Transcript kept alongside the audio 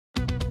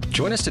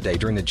Join us today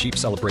during the Jeep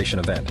Celebration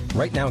event.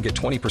 Right now, get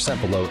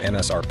 20% below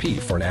MSRP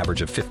for an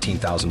average of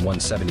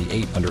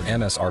 $15,178 under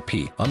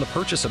MSRP on the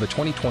purchase of a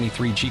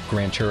 2023 Jeep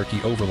Grand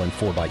Cherokee Overland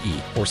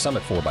 4xE or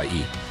Summit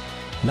 4xE.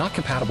 Not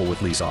compatible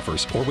with lease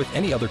offers or with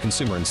any other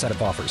consumer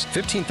incentive offers.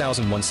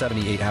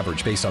 $15,178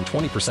 average based on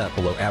 20%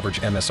 below average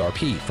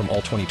MSRP from all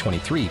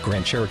 2023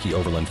 Grand Cherokee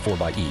Overland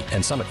 4xE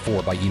and Summit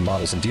 4xE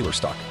models in dealer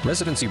stock.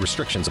 Residency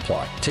restrictions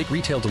apply. Take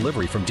retail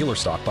delivery from dealer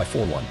stock by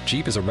 4/1.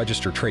 Jeep is a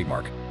registered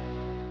trademark.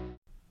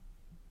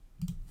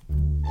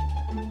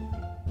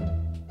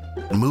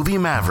 Movie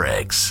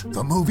Mavericks.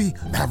 The Movie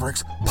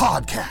Mavericks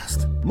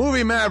Podcast.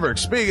 Movie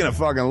Mavericks. Speaking of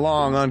fucking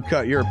long,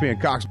 uncut European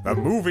cocks. The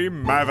Movie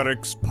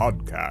Mavericks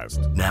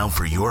Podcast. Now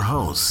for your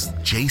hosts,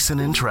 Jason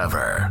and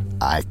Trevor.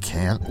 I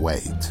can't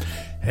wait.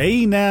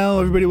 Hey now,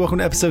 everybody. Welcome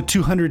to episode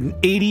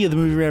 280 of the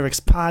Movie Mavericks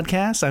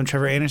Podcast. I'm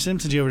Trevor Anderson.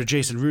 Send you over to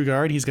Jason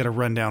Rugard. He's got a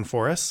rundown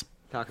for us.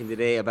 Talking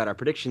today about our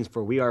predictions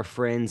for We Are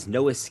Friends,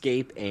 No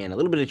Escape, and a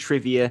little bit of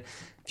trivia.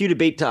 A few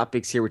debate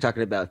topics here. We're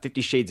talking about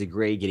 50 Shades of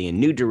Grey getting a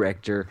new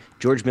director,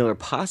 George Miller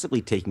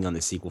possibly taking on the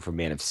sequel for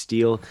Man of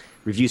Steel,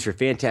 reviews for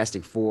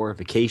Fantastic Four,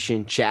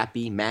 Vacation,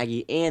 Chappie,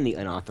 Maggie, and the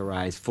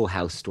unauthorized Full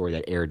House story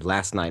that aired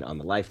last night on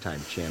the Lifetime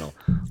channel.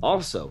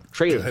 Also,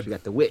 trailers. We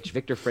got The Witch,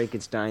 Victor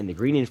Frankenstein, The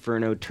Green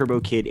Inferno, Turbo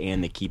Kid,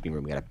 and The Keeping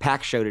Room. We got a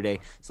packed show today,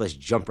 so let's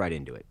jump right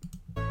into it.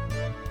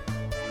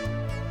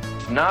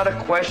 It's not a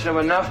question of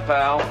enough,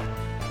 pal.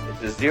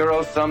 It's a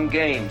zero-sum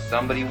game.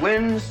 Somebody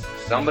wins,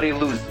 somebody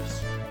loses.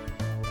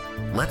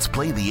 Let's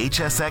play the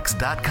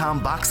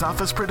HSX.com box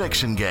office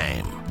prediction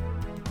game.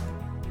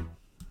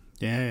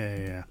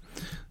 Yeah.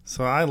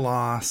 So I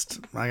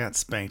lost. I got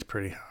spanked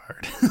pretty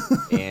hard.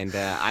 And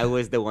I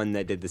was the one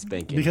that did the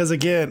spanking. Because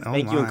again,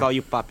 Thank you and call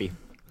you Poppy.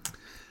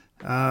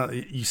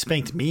 You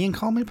spanked me and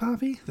called me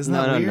Poppy? Isn't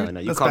that weird?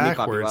 No. You That's called backwards.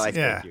 me Poppy while I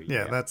spanked you.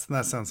 Yeah,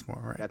 that sounds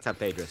more right. That's how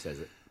Pedro says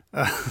it.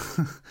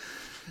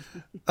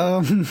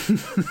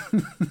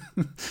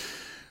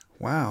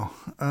 Wow.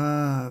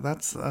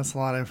 That's a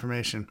lot of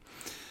information.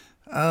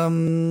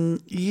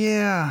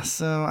 Yeah,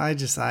 so I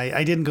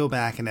didn't go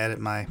back and edit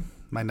my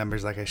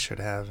numbers like I should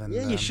have. And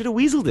yeah, you should have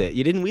weaseled it.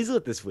 You didn't weasel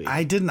it this week.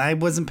 I didn't. I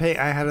wasn't paying.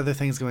 I had other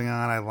things going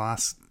on. I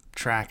lost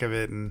track of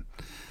it, and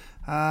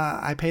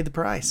I paid the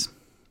price.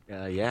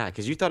 Yeah,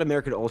 because you thought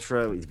American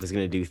Ultra was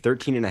going to do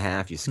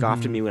 13.5. You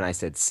scoffed at me when I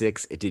said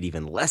 6. It did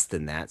even less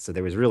than that. So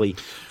there was really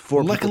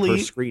 4 people per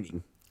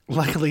screening.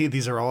 Luckily,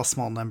 these are all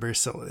small numbers,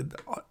 so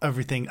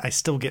everything, I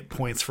still get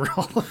points for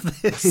all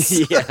of this.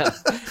 Yeah,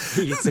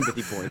 you get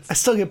sympathy points. I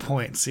still get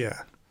points,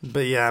 yeah.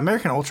 But yeah,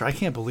 American Ultra, I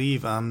can't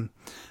believe, I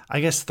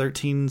guess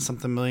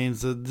 13-something million,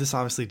 this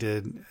obviously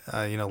did,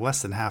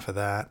 less than half of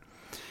that.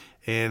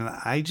 And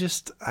I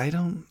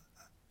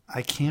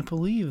can't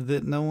believe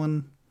that no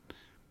one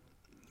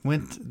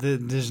went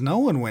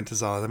to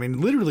saw it. I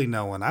mean, literally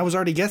no one. I was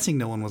already guessing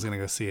no one was going to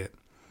go see it.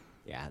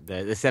 Yeah,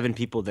 the 7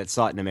 people that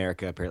saw it in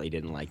America apparently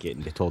didn't like it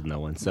and they told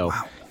no one. So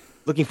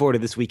Looking forward to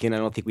this weekend. I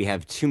don't think we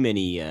have too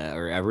many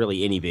or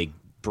really any big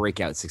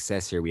breakout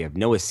success here. We have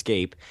No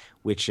Escape,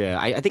 which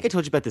I think I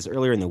told you about this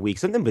earlier in the week.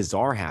 Something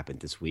bizarre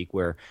happened this week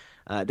where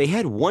they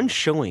had one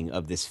showing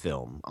of this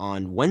film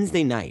on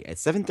Wednesday night at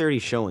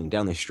 7:30 showing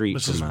down the street.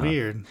 Which is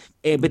weird.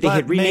 But they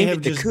had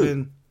renamed it The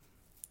Coup.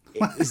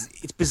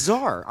 It's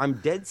bizarre. I'm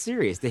dead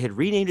serious. They had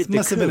renamed it The Coup.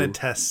 Must have been a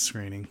test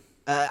screening.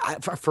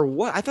 For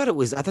what? I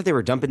thought they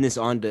were dumping this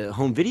onto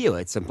home video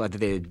at some point.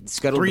 They had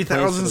scuttled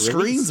 3,000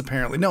 screens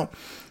apparently. No,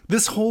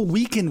 this whole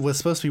weekend was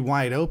supposed to be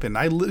wide open.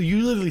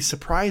 You literally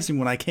surprised me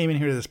when I came in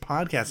here to this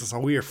podcast and saw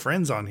We Are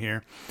Friends on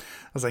here.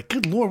 I was like,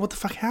 good Lord, what the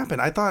fuck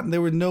happened? I thought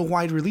there were no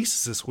wide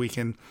releases this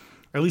weekend.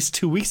 At least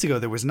 2 weeks ago,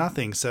 there was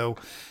nothing. So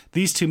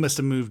these two must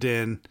have moved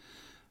in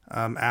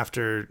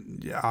after.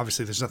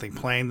 Obviously, there's nothing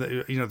playing.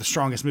 The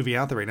strongest movie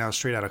out there right now is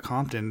Straight Outta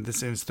Compton.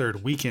 This in its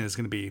third weekend is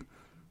going to be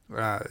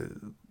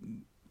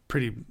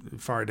pretty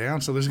far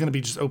down, so there's going to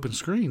be just open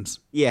screens.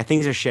 Yeah,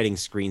 things are shedding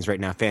screens right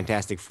now.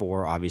 Fantastic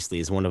Four obviously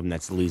is one of them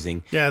that's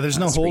losing. Yeah, there's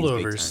no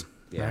holdovers,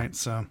 right?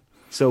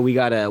 So we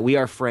got We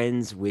Are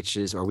Friends, We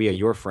Are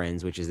Your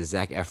Friends, which is the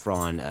Zac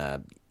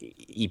Efron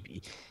EP.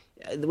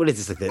 What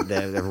is this, like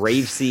the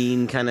rave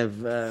scene kind of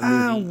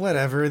movie?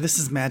 Whatever. This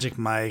is Magic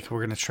Mike. We're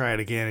going to try it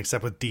again,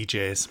 except with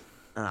DJs.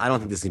 I don't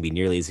think this is going to be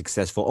nearly as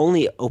successful.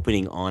 Only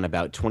opening on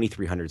about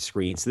 2,300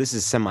 screens. So this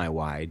is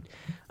semi-wide.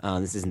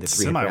 This isn't the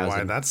 300,000.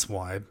 Semi-wide, that's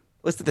wide.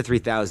 What's the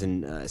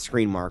 3,000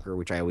 screen marker,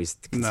 which I always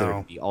consider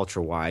to be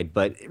ultra-wide.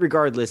 But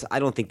regardless, I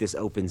don't think this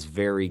opens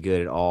very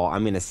good at all.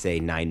 I'm going to say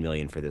 $9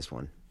 million for this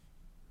one.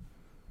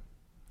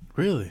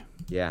 Really?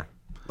 Yeah.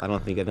 I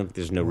don't think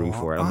there's no room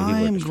for it.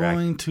 I'm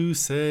going to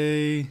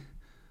say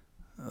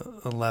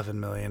 11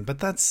 million, but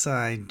that's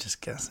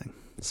just guessing.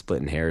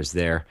 Splitting hairs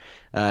there.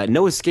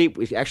 No Escape,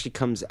 which actually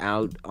comes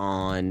out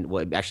on,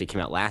 it actually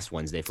came out last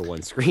Wednesday for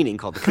one screening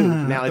called The Coup.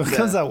 Now it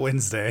comes out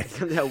Wednesday. It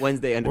comes out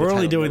Wednesday. We're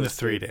only doing the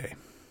 3-day.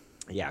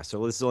 Yeah,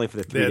 so this is only for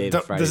the 3-day.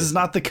 This is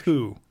not The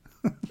Coup.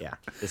 Yeah,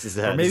 this is.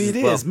 Or maybe it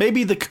is.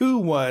 Maybe The Coup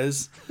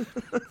was.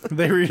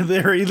 They're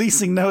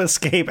releasing No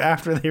Escape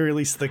after they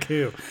released The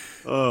Coup.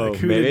 Oh, Like,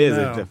 who man, it didn't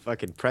is know? a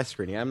fucking press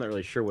screening. I'm not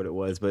really sure what it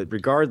was, but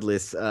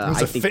regardless,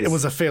 It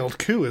was a failed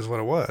coup, is what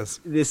it was.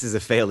 this is a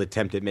failed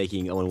attempt at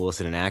making Owen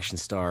Wilson an action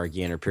star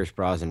again, or Pierce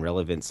Brosnan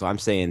relevant. So I'm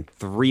saying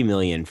 $3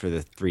 million for the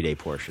 3-day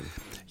portion.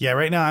 Yeah,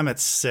 right now I'm at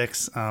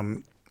 6.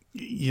 And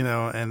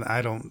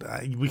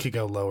we could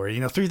go lower.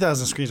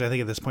 3,000 screens, I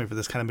think at this point for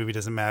this kind of movie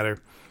doesn't matter.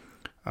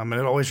 And it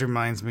always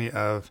reminds me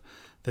of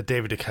the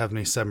David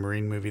Duchovny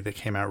submarine movie that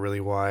came out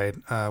really wide.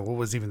 What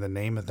was even the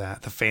name of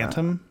that? The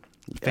Phantom?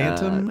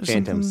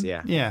 Phantoms,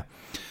 yeah. Yeah.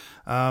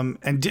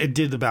 And it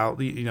did about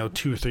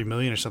 2 or 3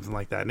 million or something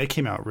like that. And it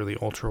came out really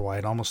ultra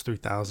wide, almost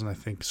 3,000, I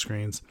think,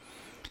 screens.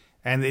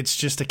 And it's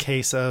just a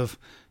case of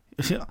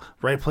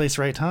right place,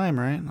 right time,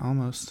 right?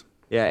 Almost.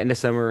 Yeah, in the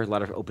summer, a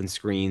lot of open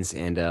screens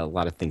and a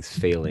lot of things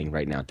failing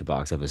right now at the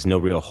box office. No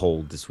real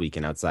hold this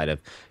weekend outside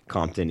of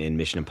Compton and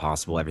Mission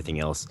Impossible. Everything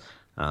else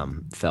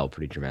fell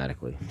pretty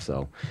dramatically.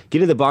 So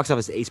get into the box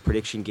office ace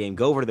prediction game.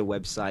 Go over to the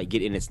website.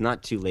 Get in. It's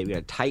not too late. We got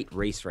a tight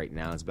race right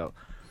now. It's about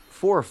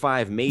 4 or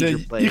 5 major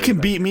players. You can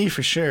beat me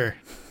for sure.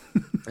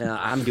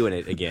 I'm doing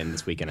it again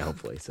this weekend,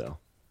 hopefully. So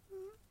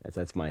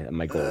that's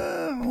my goal.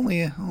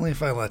 Only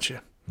if I let you.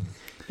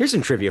 Here's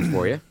some trivia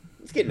for you.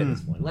 Let's get into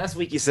this one. Last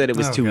week you said it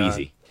was too God.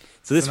 easy.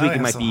 So this week it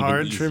might be even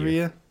hard easier.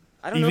 trivia.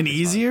 I don't know Even if it's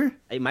hard. easier?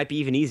 It might be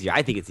even easier.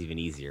 I think it's even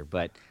easier.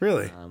 But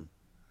Really?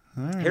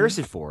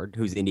 Harrison Ford,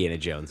 who's Indiana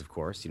Jones, of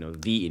course,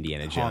 the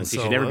Indiana Jones. He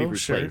should never be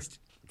replaced. Sure. It's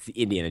the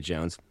Indiana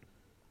Jones.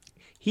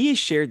 He has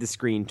shared the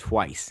screen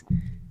twice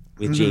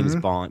with James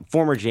Bond,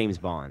 former James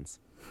Bonds.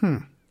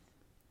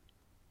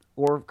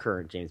 Or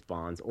current James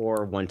Bonds,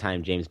 or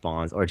one-time James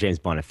Bonds, or James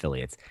Bond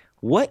affiliates.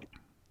 What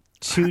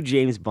 2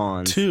 James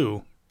Bonds?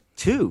 2.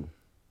 2.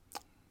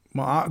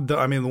 Well,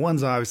 the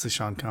one's obviously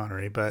Sean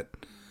Connery, but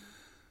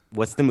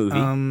What's the movie?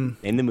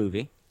 In the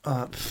movie.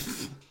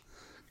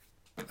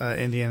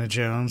 Indiana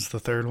Jones, the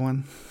third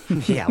one.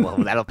 Yeah, well,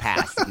 that'll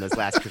pass in this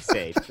Last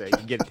Crusade, so you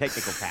can get a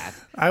technical pass.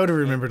 I would have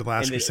remembered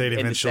Last Crusade and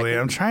the eventually.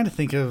 second- I'm trying to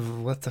think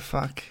of what the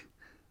fuck.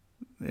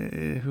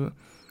 The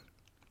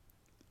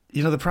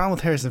problem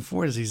with Harrison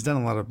Ford is he's done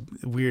a lot of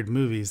weird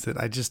movies that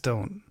I just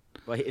don't.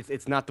 Well,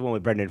 it's not the one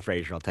with Brendan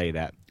Fraser, I'll tell you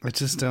that. I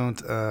just don't.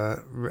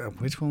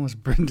 Which one was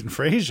Brendan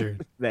Fraser?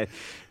 That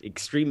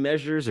Extreme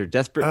Measures or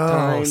Desperate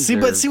Times. See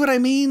what I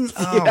mean?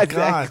 Oh, Yeah,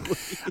 exactly.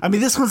 God. I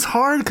mean, this one's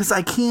hard because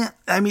I can't.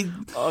 I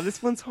mean,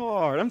 this one's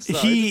hard. I'm sorry.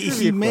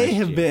 he may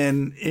have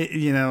been,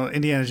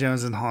 Indiana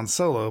Jones and Han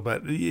Solo,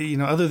 but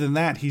other than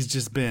that, he's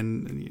just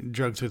been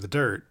drugged through the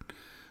dirt.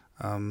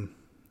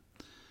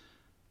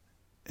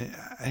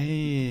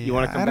 You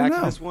want to come back to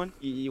this one?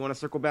 You want to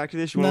circle back to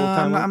this? You want No, a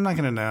little time I'm not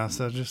going to know.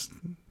 So just.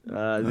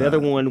 The other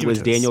one give it was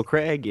to us. Daniel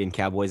Craig in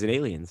Cowboys and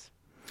Aliens.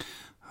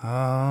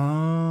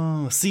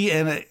 Oh, see,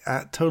 and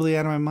totally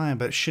out of my mind,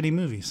 but shitty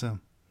movie. So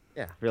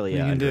Yeah, really you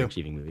can do?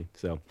 underachieving movie.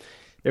 So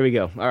there we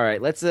go. All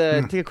right, let's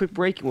take a quick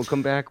break and we'll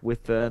come back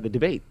with the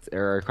debate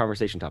or our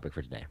conversation topic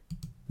for today.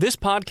 This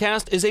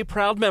podcast is a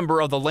proud member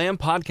of the Lamb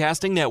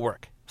Podcasting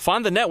Network.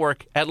 Find the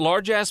network at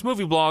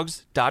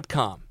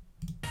largeassmovieblogs.com.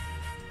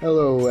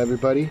 Hello,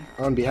 everybody.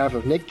 On behalf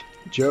of Nick,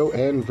 Joe,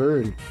 and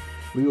Vern,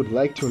 we would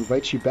like to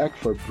invite you back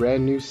for a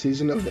brand new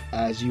season of the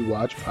As You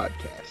Watch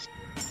podcast.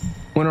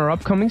 On our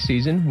upcoming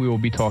season, we will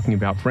be talking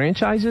about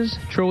franchises,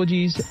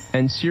 trilogies,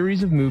 and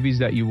series of movies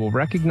that you will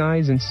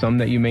recognize and some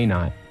that you may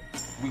not.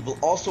 We will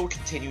also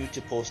continue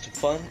to post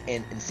fun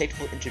and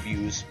insightful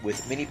interviews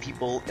with many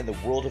people in the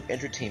world of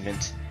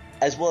entertainment,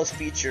 as well as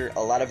feature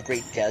a lot of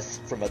great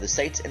guests from other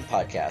sites and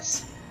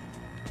podcasts.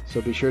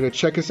 So be sure to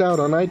check us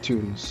out on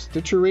iTunes,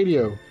 Stitcher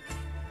Radio,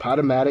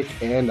 Podomatic,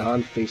 and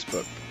on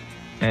Facebook.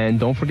 And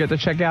don't forget to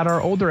check out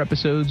our older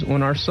episodes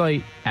on our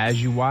site,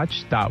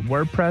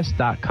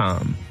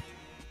 asyouwatch.wordpress.com.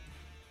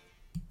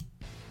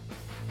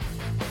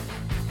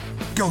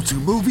 Go to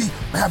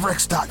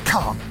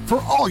MovieMavericks.com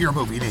for all your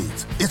movie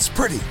needs. It's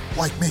pretty,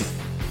 like me.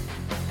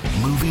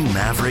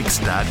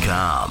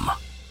 MovieMavericks.com.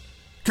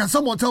 Can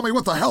someone tell me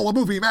what the hell a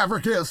movie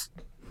maverick is?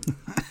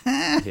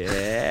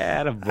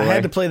 Yeah, boy. I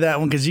had to play that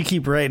one because you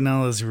keep writing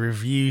all those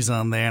reviews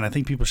on there, and I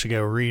think people should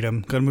go read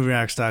them. Go to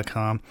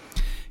MovieMavericks.com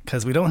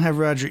because we don't have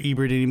Roger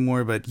Ebert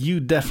anymore, but you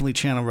definitely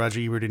channel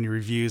Roger Ebert in your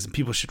reviews, and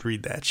people should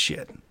read that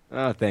shit.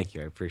 Oh, thank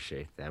you. I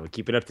appreciate that. We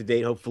keep it up to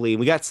date, hopefully.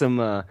 We got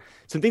some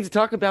things to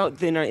talk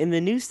about in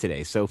the news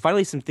today. So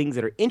finally, some things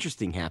that are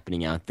interesting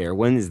happening out there.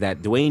 One is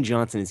that Dwayne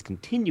Johnson is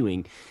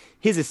continuing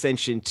his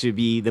ascension to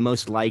be the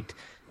most liked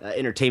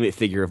entertainment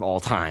figure of all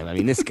time. I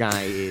mean, this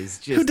guy is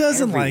just Who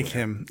doesn't everywhere. like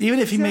him? Even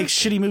if he makes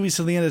shitty movies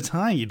till the end of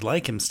time, you'd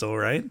like him still,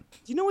 right?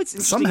 You know what's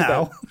interesting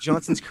Somehow. about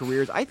Johnson's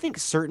career is I think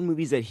certain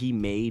movies that he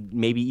made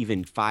maybe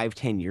even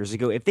 5-10 years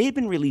ago, if they had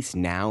been released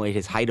now at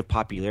his height of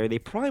popularity, they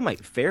probably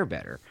might fare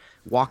better.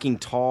 Walking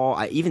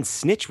Tall, even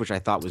Snitch, which I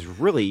thought was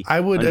really I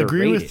would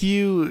agree underrated. with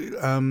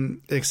you,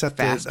 except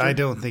Faster? that I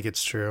don't think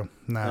it's true.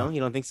 No, you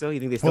don't think so? You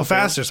think they still Well, fail?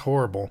 Faster's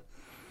horrible.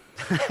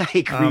 I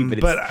agree,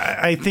 but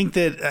I think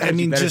that I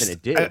mean, better just than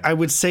it did. I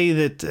would say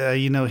that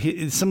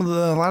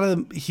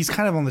he's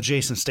kind of on the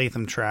Jason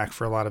Statham track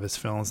for a lot of his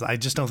films. I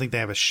just don't think they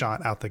have a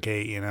shot out the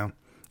gate.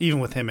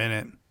 Even with him in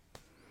it.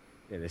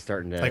 Yeah, they're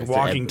starting to like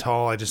Walking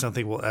Tall. I just don't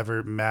think will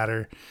ever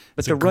matter.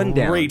 But it's the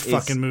Rundown, great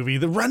fucking movie.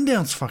 The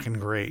Rundown's fucking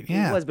great.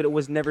 Yeah, it was, but it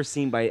was never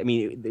seen by. I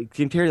mean, the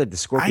interior, like the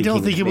Scorpion. I don't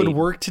King think it was would made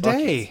work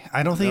today. buckets.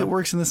 I don't think it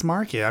works in this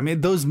market. I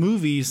mean, those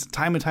movies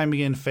time and time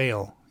again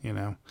fail.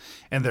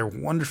 And they're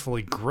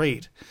wonderfully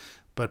great,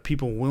 but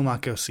people will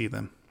not go see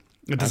them.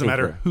 It doesn't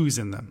matter who's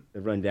in them.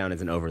 The Rundown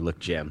is an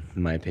overlooked gem,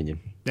 in my opinion.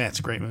 Yeah, it's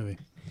a great movie.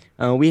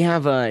 We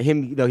have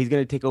him, though. He's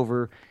going to take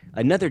over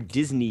another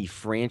Disney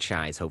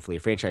franchise, hopefully, a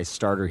franchise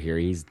starter here.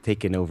 He's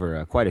taken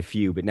over quite a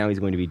few, but now he's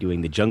going to be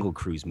doing the Jungle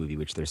Cruise movie,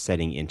 which they're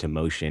setting into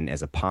motion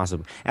as a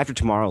possible... After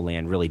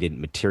Tomorrowland really didn't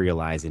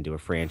materialize into a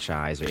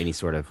franchise or any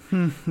sort of...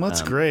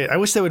 That's great. I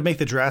wish they would make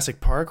the Jurassic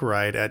Park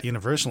ride at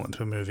Universal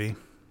into a movie.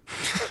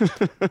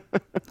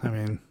 I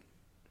mean...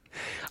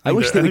 I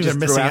wish they would just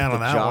missing throw out out on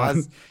the that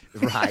Jaws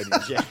one. ride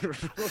in general.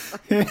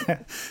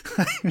 Yeah.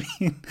 I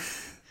mean...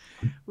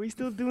 We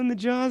still doing the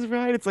Jaws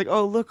ride? It's like,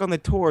 oh, look on the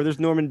tour. There's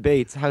Norman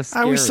Bates. How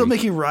scary. Are we still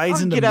making rides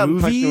into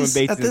movies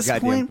at this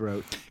point?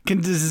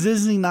 Does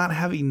Disney not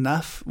have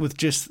enough with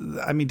just?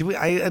 I mean, do we?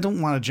 I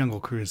don't want a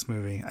Jungle Cruise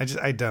movie.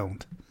 I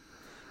don't.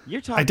 You're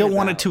talking. I don't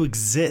want it to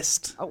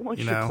exist. I want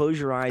you to close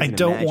your eyes. I and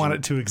don't imagine want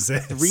it to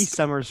exist. 3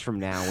 summers from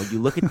now, when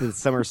you look at the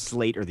summer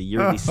slate or the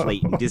yearly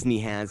slate, and Disney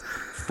has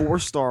 4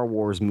 Star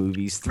Wars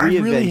movies, 3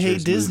 Avengers movies. I really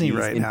hate Disney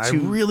right now. I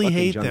really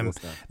hate them.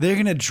 They're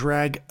gonna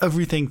drag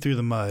everything through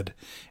the mud,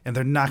 and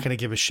they're not gonna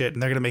give a shit,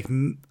 and they're gonna make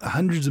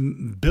hundreds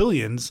of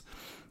billions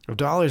of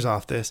dollars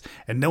off this,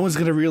 and no one's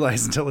gonna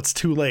realize until it's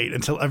too late,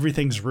 until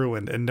everything's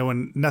ruined, and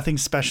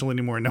nothing's special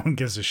anymore. No one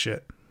gives a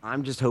shit.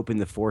 I'm just hoping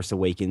The Force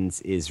Awakens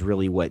is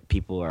really what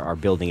people are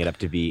building it up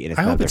to be, and it's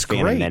I not hope their it's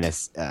Phantom great.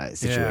 Menace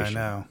situation. Yeah, I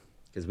know.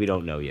 Because we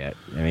don't know yet.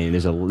 I mean,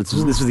 this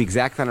was the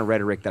exact kind of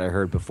rhetoric that I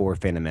heard before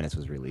Phantom Menace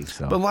was released.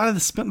 So. But a lot of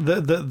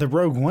the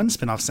Rogue One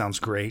spinoff sounds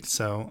great,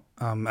 so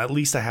at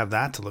least I have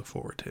that to look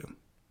forward to.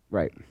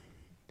 Right.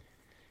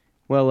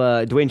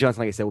 Well, Dwayne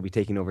Johnson, like I said, will be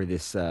taking over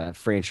this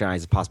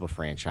franchise, possible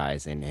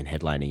franchise, and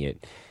headlining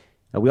it.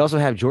 We also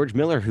have George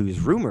Miller, who's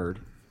rumored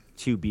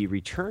to be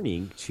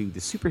returning to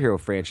the superhero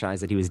franchise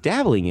that he was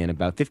dabbling in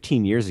about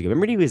 15 years ago.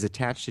 Remember, he was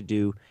attached to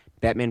do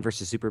Batman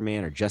vs.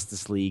 Superman or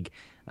Justice League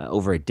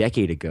over a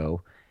decade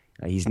ago.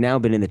 He's now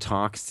been in the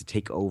talks to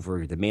take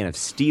over the Man of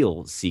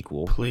Steel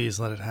sequel. Please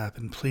let it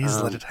happen. Please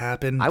let it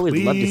happen. I would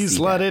love to see Please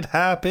let it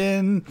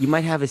happen. You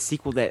might have a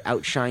sequel that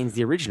outshines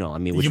the original. I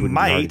mean, which you would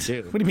might. be hard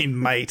to do. What do you mean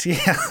might?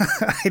 Yeah,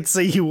 I'd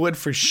say you would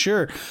for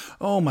sure.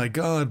 Oh my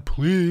God!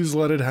 Please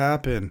let it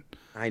happen.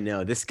 I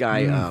know this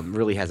guy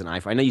really has an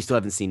eye for. I know you still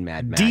haven't seen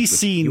Mad Max.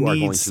 DC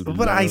needs,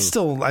 but I've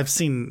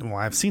seen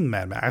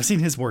Mad Max. I've seen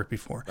his work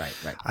before. Right.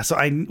 So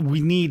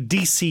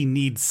DC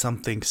needs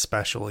something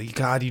special.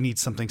 God, you need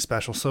something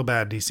special so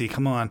bad, DC.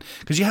 Come on,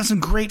 because you have some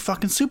great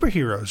fucking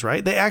superheroes,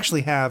 right? They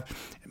actually have,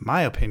 in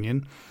my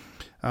opinion,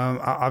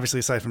 obviously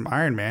aside from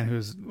Iron Man,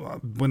 who's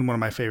one of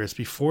my favorites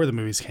before the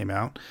movies came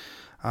out.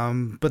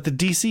 But the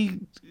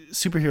DC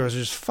superheroes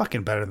are just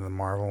fucking better than the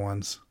Marvel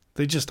ones.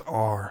 They just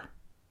are.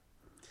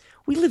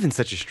 We live in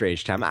such a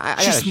strange time. I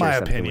just gotta my share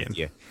something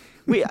opinion.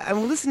 With you.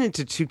 I'm listening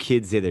to 2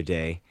 kids the other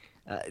day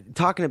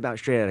talking about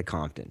Straight Outta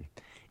Compton,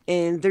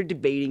 and they're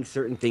debating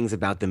certain things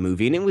about the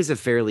movie, and it was a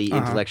fairly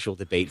intellectual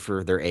debate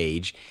for their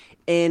age.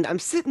 And I'm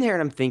sitting there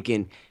and I'm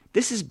thinking,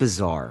 this is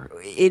bizarre.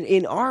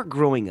 In our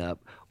growing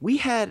up, we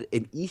had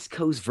an East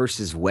Coast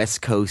versus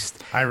West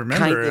Coast. I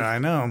remember it. I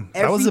know.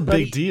 That was a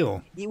big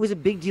deal. It was a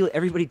big deal.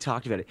 Everybody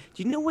talked about it.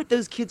 Do you know what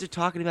those kids are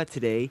talking about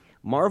today?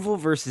 Marvel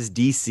versus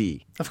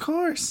DC. Of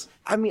course.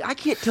 I mean, I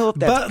can't tell if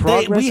that's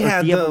progress we or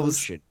had the those,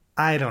 evolution.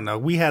 I don't know.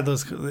 We had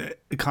those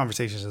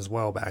conversations as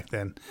well back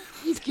then.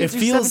 These kids it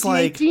feels 17,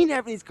 like 18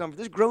 having these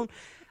conversations. They're grown.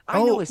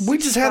 We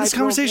just had this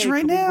conversation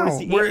right now.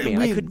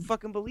 I couldn't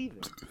fucking believe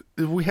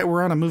it.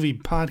 We're on a movie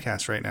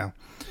podcast right now.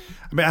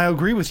 I mean, I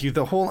agree with you.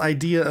 The whole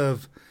idea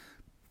of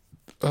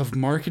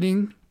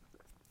marketing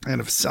and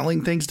of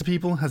selling things to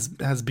people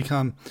has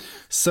become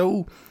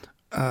so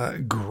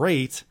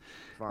great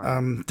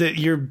that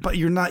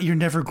you're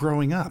never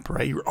growing up,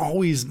 right? You're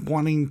always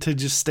wanting to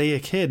just stay a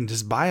kid and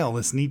just buy all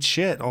this neat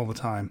shit all the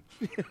time.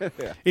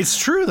 It's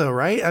true though,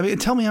 right? I mean,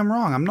 tell me I'm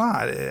wrong. I'm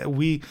not.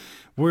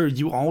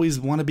 You always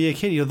want to be a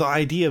kid. The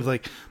idea of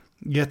like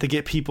you have to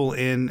get people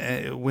in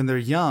when they're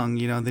young,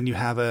 then you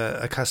have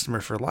a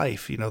customer for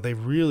life. They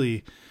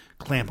really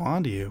clamp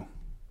onto you.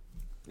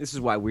 This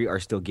is why we are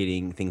still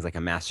getting things like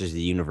a Masters of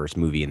the Universe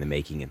movie in the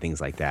making and things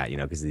like that,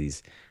 because of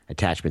these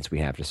attachments we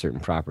have to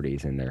certain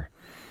properties, and they're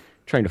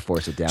trying to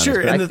force it down.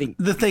 Sure, and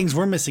the things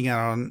we're missing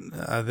out on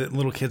that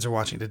little kids are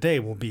watching today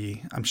will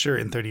be, I'm sure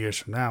in 30 years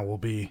from now, will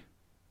be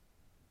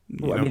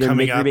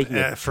coming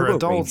up for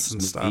adults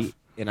and stuff.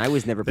 And I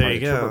was never part of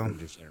the Turbo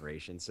Rangers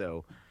generation,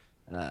 so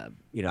I'm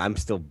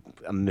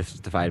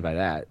mystified by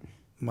that.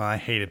 Well, I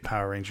hated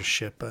Power Rangers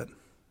shit, but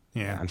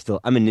Yeah.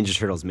 I'm a Ninja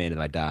Turtles man if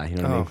I die. You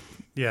know what I mean?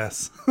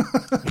 Yes.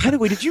 By the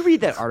way, did you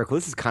read that article?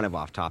 This is kind of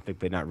off topic,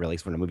 but not really.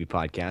 It's from a movie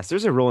podcast.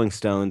 There's a Rolling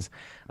Stones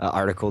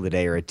article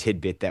today, or a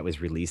tidbit that was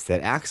released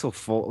that Axel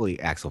Foley,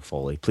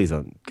 please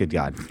don't, good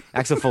God.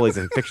 Axel Foley is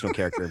a fictional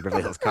character in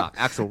Beverly Hills Cop.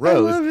 Axl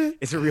Rose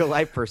is a real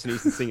life person who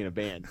used to sing in a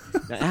band.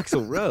 Now,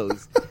 Axl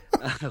Rose,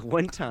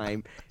 one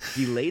time,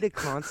 delayed a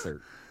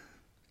concert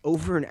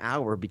over an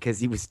hour because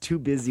he was too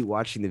busy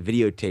watching the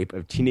videotape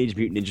of Teenage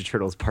Mutant Ninja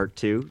Turtles Part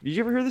 2. Did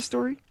you ever hear this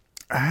story?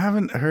 I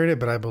haven't heard it,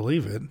 but I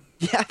believe it.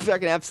 Yeah, I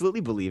can absolutely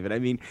believe it. I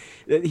mean,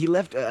 he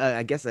left,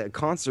 I guess, a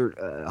concert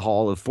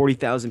hall of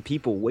 40,000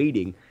 people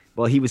waiting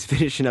while he was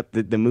finishing up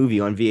the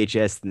movie on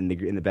VHS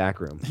in the back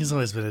room. He's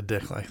always been a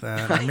dick like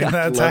that. I mean,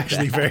 that's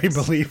actually very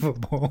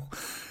believable.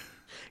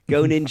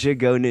 Go Ninja,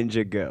 go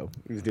Ninja, go.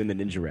 He was doing the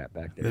ninja rap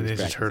back there. The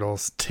Ninja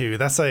Turtles 2.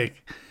 That's on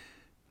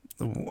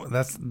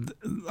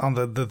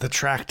the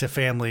track to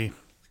family.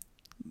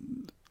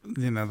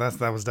 You know,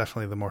 that was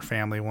definitely the more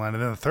family one.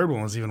 And then the third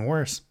one was even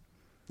worse.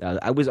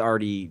 I was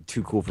already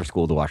too cool for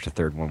school to watch the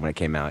third one when it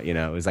came out. You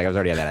know, it was like I was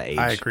already at that age.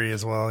 I agree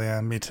as well.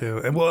 Yeah, me too.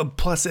 And well,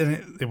 plus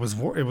it was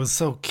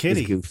so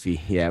kiddie. It was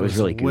goofy. Yeah, it was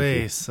really goofy.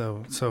 Way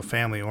so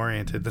family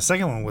oriented. The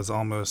second one was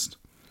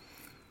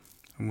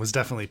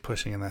definitely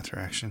pushing in that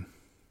direction.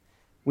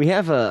 We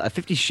have a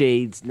 50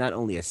 Shades, not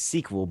only a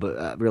sequel,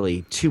 but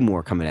really two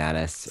more coming at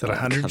us. Is that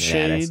 100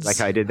 Shades? Like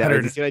how I did that.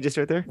 You see what I just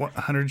right there? What,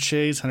 100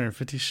 Shades,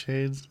 150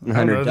 Shades?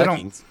 100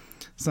 Duckings.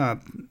 It's not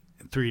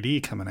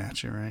 3D coming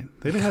at you, right?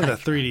 They didn't have that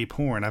 3D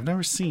porn. I've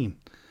never seen.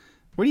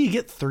 Where do you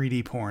get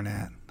 3D porn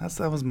at?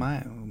 That was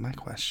my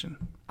question.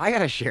 I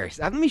gotta share.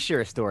 Let me share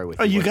a story with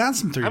you. Oh, you got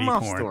some 3D porn. I'm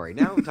off story.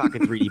 Now we're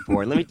talking 3D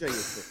porn. Let me tell you a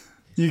story.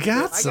 You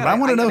got some. I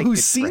want to know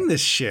who's seen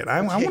this shit.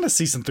 I want to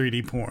see some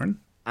 3D porn.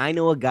 I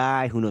know a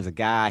guy who knows a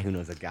guy who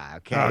knows a guy.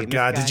 Okay. Oh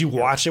God! Did you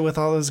watch it with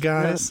all those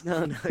guys?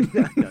 No.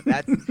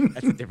 That's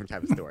a different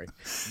type of story.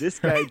 This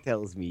guy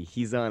tells me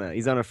he's on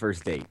a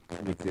first date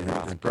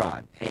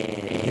abroad, and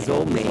his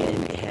old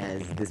man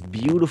has this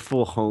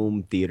beautiful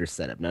home theater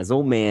setup. Now his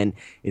old man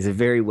is a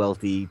very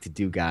wealthy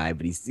to-do guy,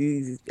 but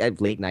he's at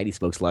late night. He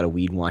smokes a lot of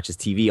weed and watches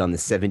TV on the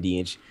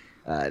 70-inch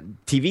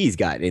TV he's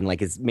got in like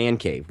his man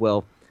cave.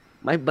 Well,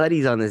 my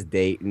buddy's on this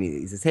date, and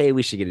he says, hey,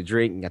 we should get a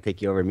drink, and I'll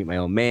take you over and meet my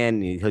old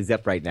man. And he's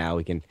up right now.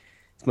 We can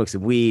smoke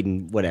some weed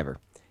and whatever.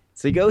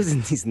 So he goes,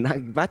 and he's not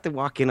about to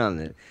walk in on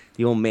the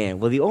old man.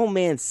 Well, the old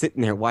man's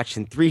sitting there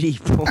watching 3D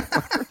porn.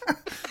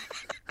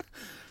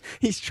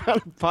 He's trying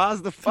to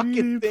pause the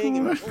fucking thing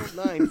in the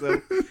whole nine. So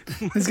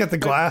he's got the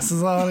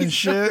glasses on and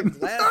shit.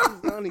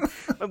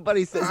 My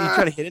buddy says he's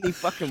trying to hit any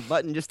fucking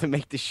button just to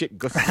make the shit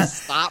go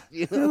stop.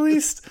 You know? At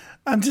least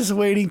I'm just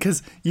waiting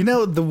because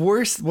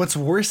what's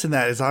worse than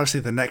that is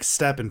obviously the next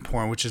step in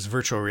porn, which is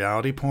virtual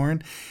reality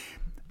porn.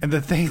 And the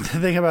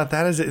thing about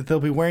that is that they'll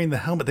be wearing the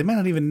helmet. They might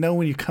not even know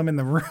when you come in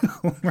the room,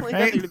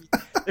 right?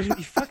 There's gonna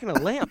be fucking a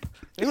lamp.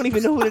 They don't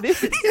even know what it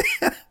is.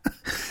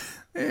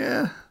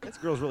 Yeah. This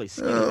girl's really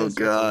skinny. Oh,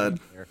 God.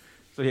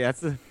 So, yeah,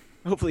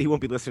 hopefully he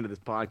won't be listening to this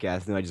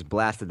podcast. And I just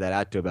blasted that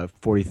out to about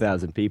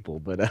 40,000 people.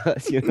 But,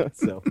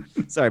 so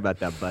sorry about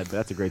that, bud. But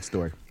that's a great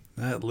story.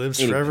 That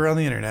lives forever on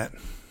the internet.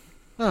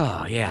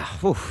 Oh, yeah.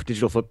 Oof,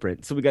 digital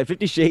footprint. So we got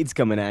 50 Shades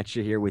coming at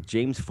you here with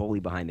James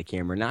Foley behind the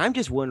camera. Now, I'm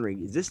just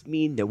wondering, does this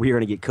mean that we're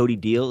going to get Cody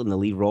Deal in the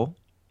lead role?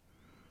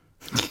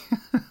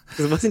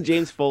 Because wasn't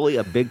James Foley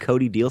a big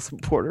Cody Deal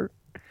supporter?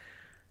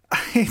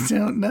 I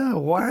don't know.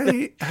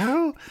 Why?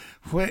 How?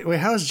 Wait,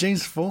 how is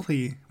James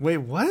Foley? Wait,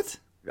 what?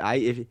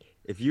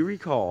 If you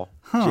recall,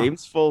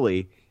 James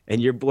Foley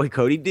and your boy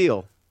Cody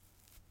Deal,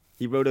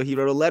 he wrote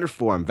a letter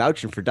for him,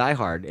 vouching for Die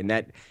Hard, and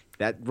that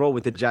role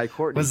with the Jai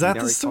Courtney. Was that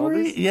the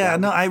story? Yeah,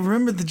 no, I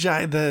remember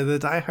the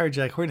Die Hard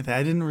Jai Courtney thing.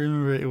 I didn't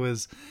remember it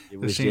was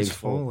James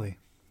Foley.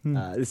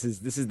 This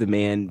is the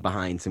man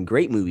behind some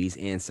great movies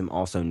and some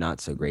also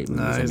not so great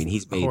movies. I mean,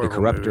 he's made The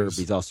Corruptor, movies.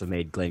 But he's also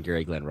made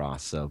Glengarry Glen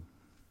Ross. So.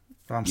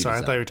 I'm sorry,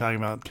 I thought you were talking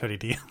about Cody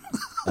Deal.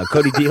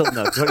 Cody Deal is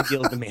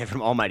the man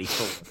from Almighty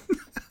Thor.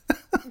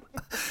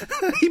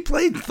 He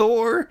played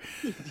Thor.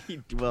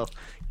 Well,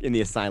 in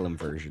the Asylum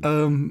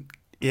version.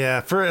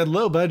 Yeah, for a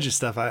low budget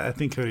stuff, I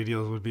think Cody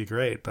Deal would be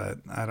great, but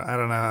I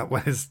don't know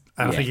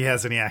I don't think he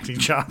has any acting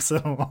chops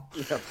at all.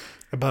 Yep.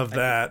 Above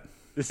that.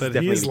 But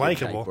he is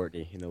likable.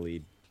 Courtney in the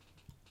lead.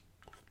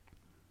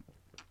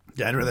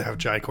 Yeah, I'd rather have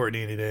Jai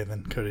Courtney any day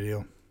than Cody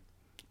Deal.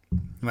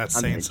 And that's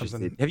saying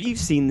something. Have you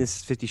seen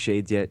this 50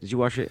 Shades yet? Did you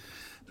watch it?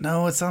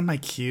 No, it's on my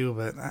queue,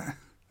 but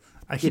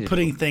I keep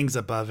putting things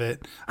above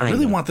it. I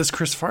really want this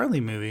Chris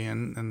Farley movie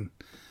and a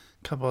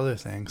couple other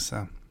things.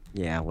 So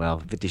yeah,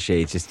 well, 50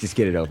 Shades, just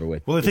get it over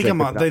with. Well, they think I'm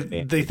on a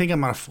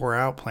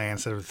 4-out plan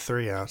instead of a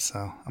 3-out,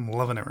 so I'm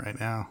loving it right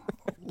now.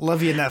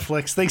 Love you,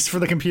 Netflix. Thanks for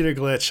the computer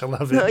glitch. I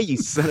love it. No, you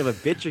son of a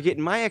bitch! You're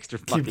getting my extra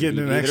fucking. Keep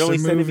getting DVD. an extra movie.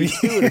 They're only sending me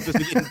 2, and it's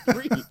supposed to be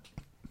getting 3.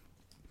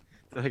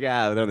 Like,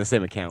 they're on the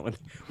same account.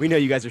 We know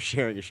you guys are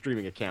sharing your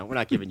streaming account. We're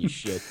not giving you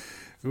shit.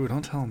 Ooh,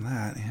 don't tell them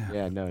that.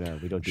 Yeah, no,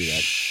 we don't do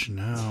that. Shh,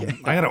 no.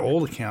 I got an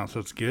old account, so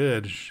it's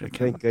good.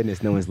 Thank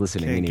goodness no one's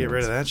listening. Can't get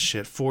rid of that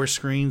shit. 4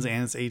 screens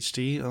and it's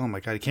HD. Oh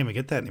my God, you can't even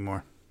get that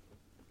anymore.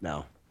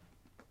 No.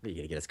 You're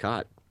going to get us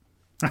caught.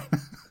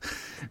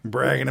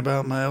 Bragging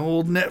about my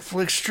old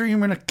Netflix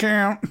streaming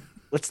account.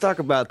 Let's talk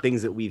about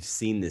things that we've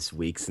seen this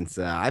week, since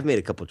I've made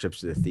a couple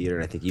trips to the theater,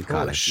 and I think you've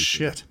caught us.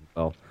 Shit.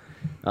 Well,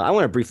 I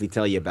want to briefly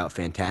tell you about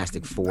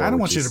Fantastic Four. I don't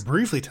want you to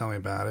briefly tell me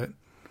about it.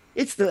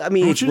 I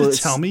want you to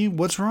tell me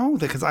what's wrong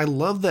with it, because I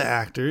love the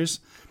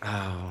actors.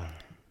 Oh.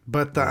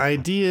 But the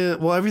idea,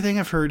 everything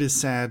I've heard is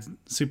sad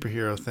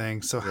superhero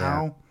thing. So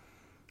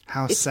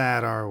how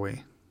sad are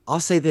we?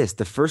 I'll say this: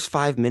 the first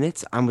 5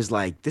 minutes, I was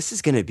like, "This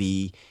is going to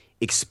be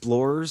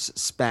Explorers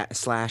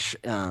slash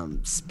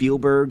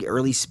Spielberg,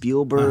 early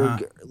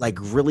Spielberg, like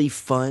really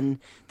fun.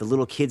 The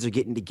little kids are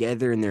getting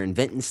together and they're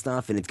inventing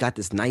stuff, and it's got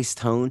this nice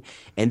tone.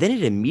 And then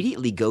it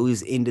immediately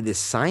goes into this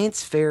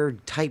science fair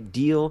type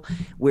deal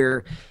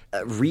where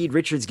Reed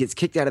Richards gets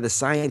kicked out of the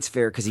science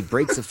fair because he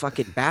breaks a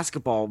fucking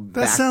basketball.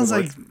 That sounds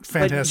like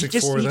Fantastic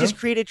Four. He just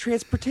created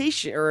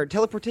transportation or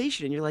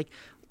teleportation, and you're like,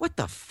 what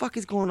the fuck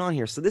is going on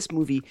here? So this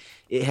movie,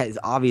 it has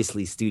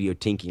obviously studio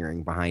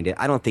tinkering behind it.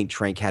 I don't think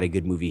Trank had a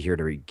good movie here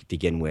to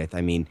begin with.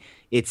 I mean,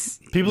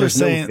 people are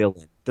saying no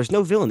villain. There's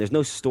no villain. There's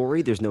no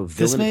story. There's no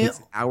villain. It takes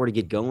an hour to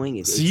get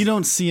going. So you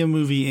don't see a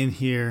movie in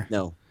here?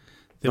 No.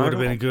 That would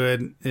have been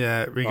good,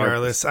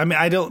 regardless. I mean,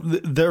 I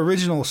don't. The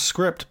original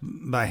script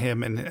by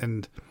him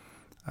and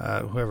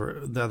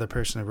whoever the other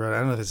person who wrote it, I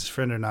don't know if it's his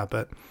friend or not,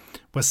 but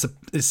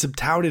is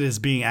touted as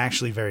being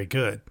actually very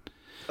good.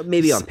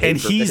 Maybe on paper, and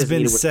he's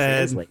been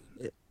said,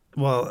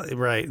 well,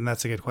 right, and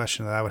that's a good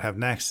question that I would have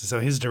next. So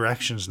his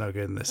direction's no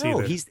good in this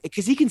either.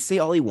 Because he can say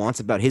all he wants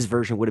about his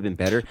version would have been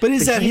better. But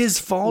is that his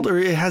fault,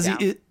 or has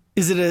he?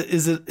 Is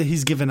it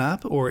he's given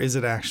up, or is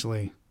it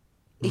actually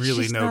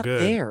really it's no not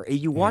good? There,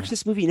 you watch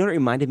this movie. You know what it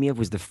reminded me of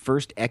was the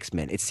first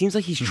X-Men. It seems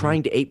like he's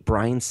trying to ape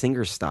Bryan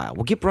Singer's style.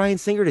 Well, get Bryan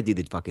Singer to do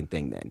the fucking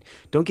thing then.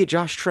 Don't get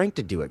Josh Trank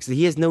to do it, because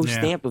he has no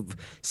stamp of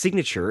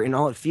signature, and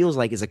all it feels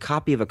like is a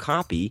copy of a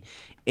copy.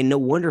 And no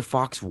wonder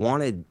Fox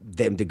wanted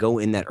them to go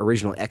in that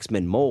original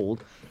X-Men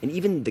mold. And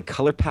even the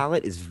color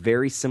palette is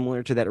very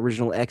similar to that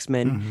original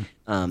X-Men.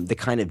 The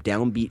kind of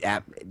downbeat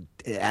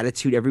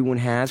attitude everyone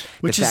has.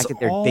 Which the fact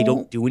that they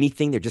don't do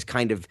anything. They're just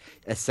kind of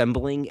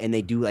assembling, and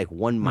they do like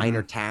one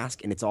minor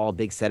task, and it's all a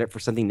big setup for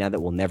something now that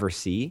we'll never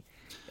see.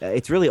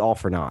 It's really all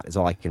for naught is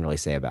all I can really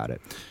say about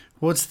it.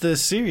 Well, it's the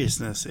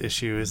seriousness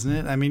issue, isn't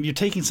it? I mean, you're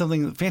taking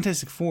something.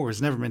 Fantastic Four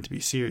is never meant to be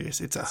serious.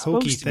 It's a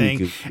hokey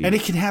thing, and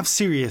it can have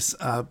serious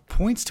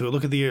points to it.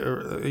 Look at the,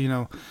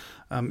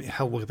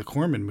 look at the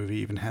Corman movie.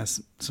 Even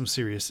has some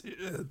serious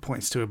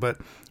points to it, but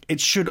it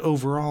should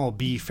overall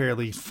be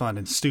fairly fun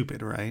and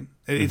stupid, right?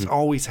 It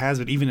always has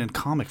been, even in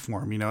comic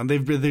form, And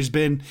there's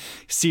been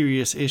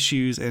serious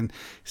issues and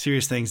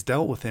serious things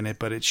dealt with in it,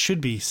 but it should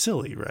be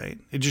silly, right?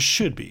 It just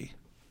should be.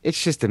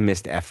 It's just a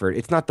missed effort.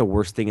 It's not the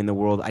worst thing in the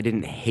world. I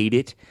didn't hate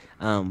it,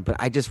 but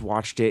I just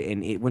watched it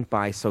and it went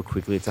by so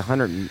quickly. It's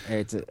 100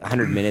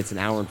 minutes, an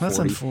hour and 40. That's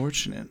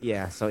unfortunate.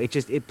 Yeah, so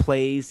it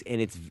plays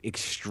and it's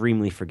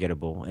extremely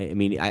forgettable. I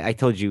mean, I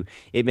told you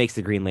it makes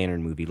the Green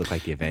Lantern movie look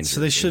like the Avengers. So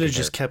they should have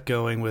just kept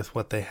going with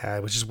what they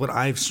had, which is what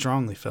I've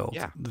strongly felt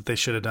that they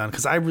should have done,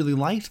 because I really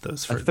liked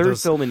those. A third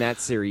film in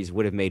that series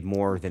would have made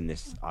more than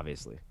this,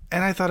 obviously.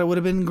 And I thought it would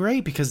have been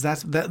great, because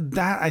that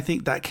I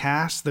think that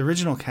cast, the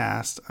original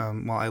cast,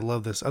 while I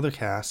love this other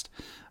cast,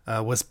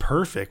 was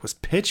perfect, was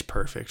pitch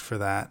perfect for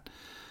that.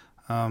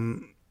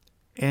 And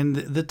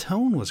the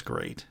tone was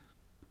great.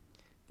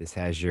 This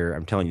has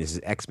I'm telling you, this is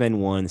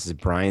X-Men 1. This is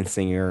Bryan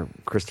Singer,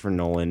 Christopher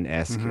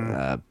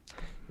Nolan-esque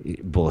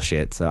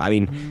bullshit. So, I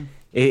mean,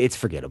 it's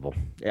forgettable.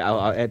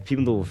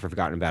 People will have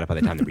forgotten about it by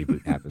the time the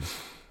reboot happens.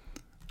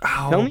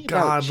 Tell me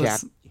about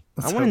Chappie.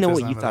 I want to know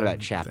what you thought about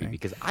Chappie,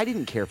 because I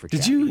didn't care for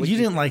Chappie. You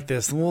didn't like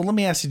this? Well, let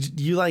me ask you,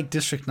 do you like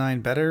District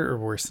 9 better or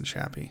worse than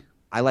Chappie?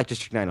 I like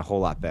District 9 a whole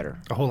lot better.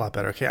 A whole lot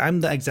better. Okay,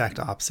 I'm the exact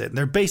opposite.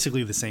 They're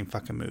basically the same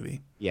fucking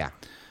movie. Yeah.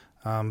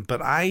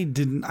 But I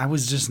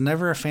was just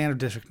never a fan of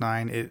District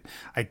 9.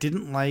 I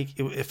didn't like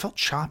it. It felt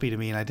choppy to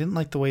me, and I didn't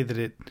like the way that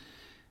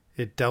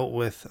it dealt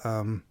with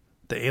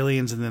the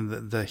aliens and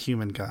then the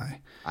human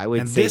guy. I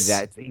would say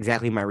that's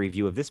exactly my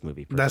review of this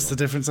movie. That's the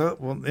difference.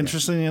 Well,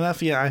 interestingly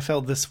enough, I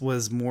felt this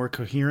was more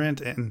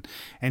coherent and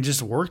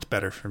just worked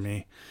better for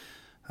me.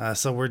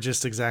 So we're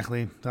just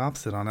exactly the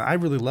opposite on it. I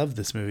really loved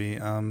this movie,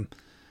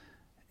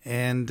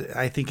 and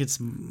I think it's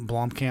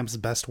Blomkamp's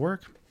best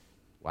work.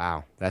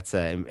 Wow, that's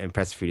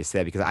impressive for you to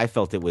say, because I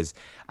felt it was.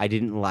 I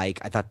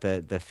thought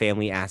the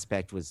family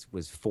aspect was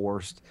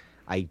forced.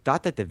 I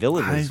thought that the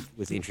villain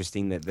was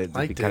interesting. That the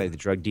kind of the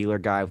drug dealer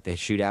guy with the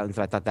shootout, and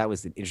so I thought that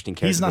was an interesting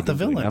character. He's not the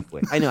villain.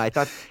 I know. I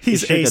thought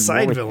he's a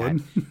side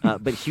villain.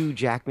 But Hugh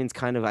Jackman's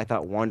kind of, I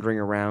thought, wandering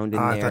around in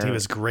there. I thought he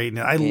was great.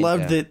 I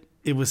loved that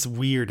it was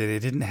weird and it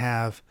didn't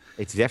have.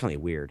 It's definitely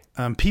weird.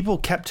 People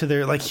kept to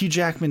their, like, Hugh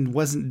Jackman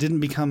didn't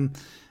become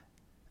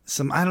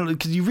some, I don't know,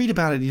 because you read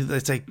about it,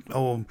 it's like,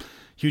 oh,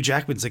 Hugh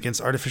Jackman's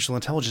against artificial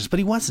intelligence, but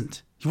he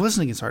wasn't. He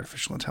wasn't against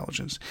artificial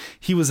intelligence.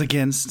 He was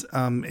against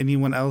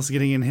anyone else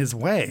getting in his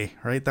way,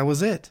 right? That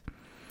was it.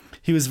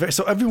 He was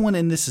so everyone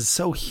in this is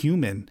so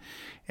human,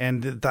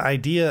 and the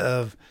idea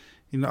of,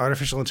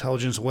 artificial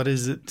intelligence. What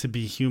is it to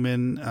be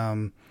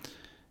human?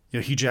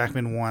 Hugh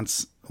Jackman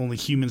wants only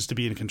humans to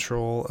be in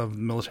control of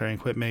military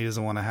equipment. He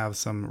doesn't want to have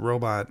some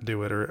robot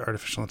do it, or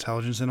artificial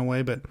intelligence in a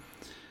way. But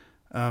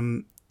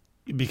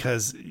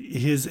because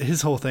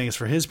his whole thing is,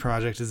 for his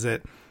project, is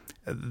that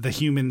the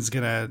human's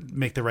gonna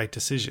make the right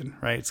decision,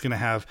 right? It's gonna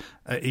have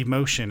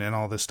emotion and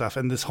all this stuff.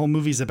 And this whole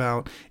movie's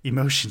about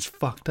emotions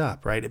fucked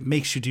up, right? It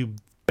makes you do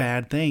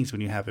bad things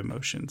when you have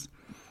emotions.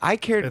 I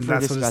cared for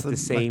this about the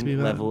same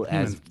level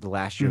as the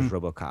last year's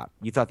RoboCop.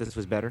 You thought this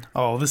was better?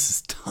 Oh, this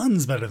is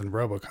tons better than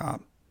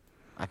RoboCop.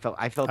 I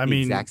felt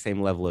the exact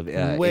same level of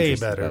way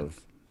better.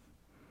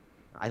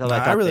 I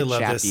thought really that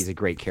Chappie's a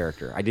great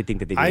character. I did think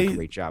that they did a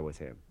great job with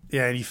him.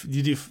 Yeah, and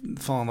you do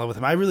fall in love with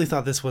him. I really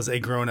thought this was a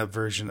grown-up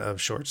version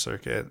of Short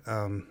Circuit,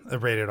 a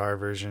rated R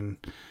version.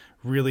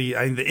 Really,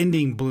 the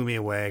ending blew me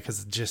away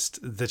because just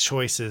the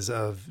choices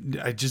of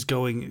he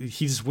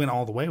just went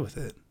all the way with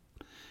it.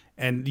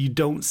 And you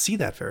don't see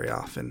that very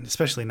often,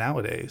 especially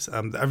nowadays.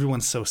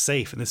 Everyone's so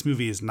safe, and this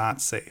movie is not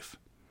safe.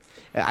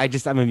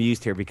 I'm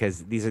amused here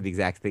because these are the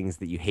exact things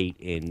that you hate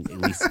in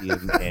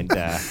Elysium and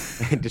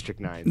District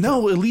 9.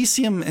 No,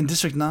 Elysium and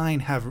District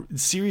 9 have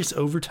serious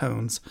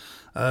overtones,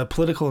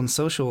 political and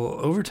social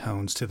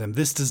overtones to them.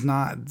 This does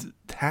not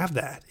have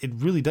that. It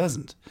really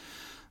doesn't.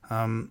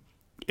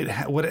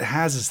 What it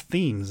has is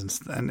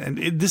themes, and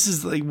this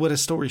is like what a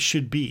story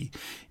should be.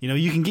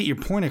 You can get your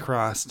point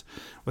across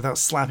without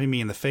slapping me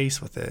in the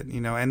face with it.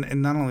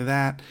 And not only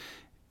that,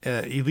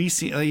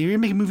 Elysium. You're gonna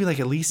make a movie like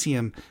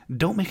Elysium.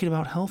 Don't make it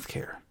about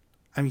healthcare.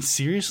 I mean,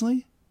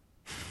 seriously,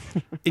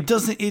 it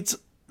doesn't.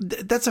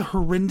 That's a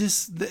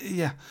horrendous.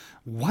 Yeah,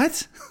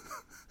 what?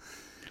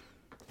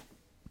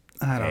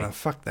 I don't know.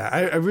 Fuck that.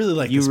 I really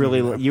like you. This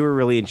really, movie, you were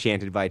really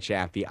enchanted by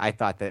Chappie. I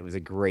thought that was a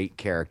great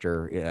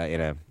character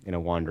in a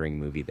wandering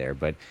movie there.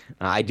 But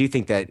I do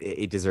think that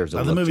it deserves a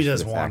look. The movie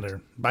does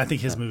wander, but I think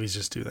his movies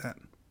just do that.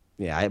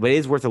 Yeah, but it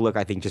is worth a look.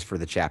 I think just for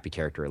the Chappie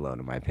character alone,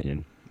 in my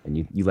opinion. And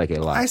you like it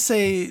a lot. I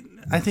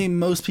think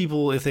most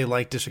people, if they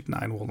like District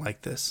 9, will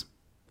like this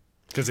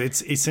because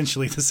it's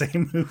essentially the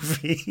same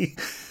movie.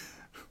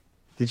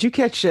 Did you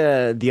catch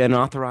the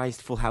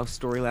unauthorized Full House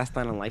story last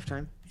night on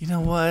Lifetime? You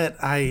know what?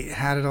 I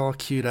had it all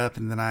queued up,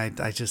 and then I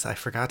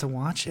forgot to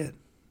watch it.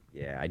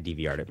 Yeah, I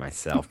DVR'd it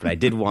myself, but I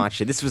did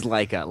watch it. This was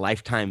like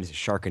Lifetime's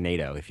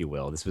Sharknado, if you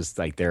will. This was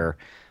like their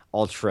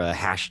ultra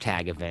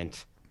hashtag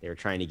event. They were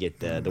trying to get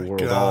the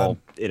world all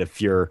in a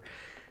furor.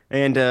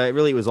 And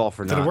really, it was all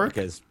for naught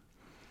because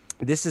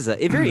this is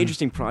a very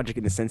interesting project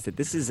in the sense that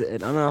this is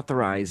an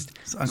unauthorized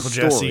Uncle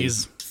story.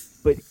 Jesse's.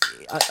 But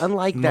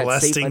unlike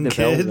that Saved by the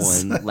Bell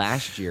one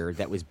last year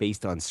that was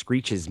based on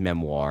Screech's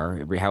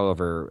memoir,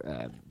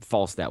 however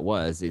false that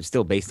was, it was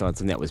still based on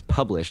something that was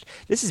published.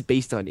 This is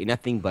based on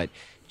nothing but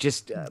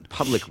just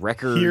public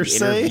record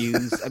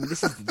interviews. I mean,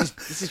 this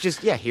is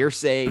just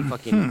hearsay,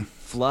 fucking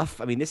fluff.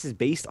 I mean, this is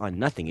based on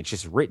nothing. It's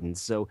just written.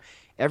 So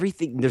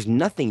there's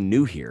nothing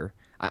new here.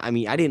 I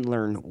mean, I didn't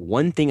learn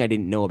one thing I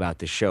didn't know about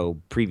the show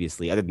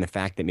previously, other than the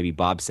fact that maybe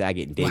Bob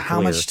Saget and Dave How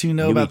much do you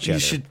know about? You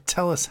other. should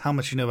tell us how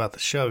much you know about the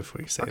show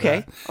before you say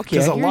that. Okay,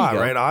 there's a lot,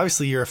 right?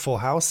 Obviously, you're a Full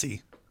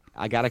Housey.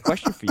 I got a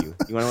question for you.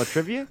 You want to know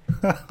trivia?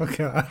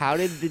 Okay. How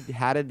did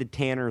the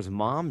Tanner's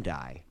mom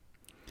die?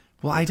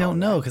 Well, I don't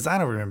know because I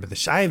don't remember the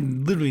show. I have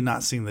literally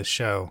not seen the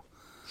show.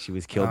 She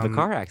was killed in a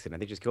car accident. I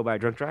think she was killed by a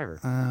drunk driver.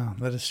 Oh,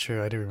 that is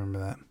true. I do remember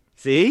that.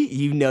 See?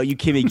 You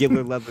Kimmy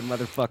Gibbler loving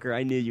motherfucker.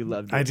 I knew you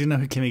loved it. I do know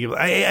who Kimmy Gibbler.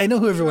 I know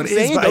who everyone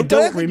is, but I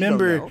don't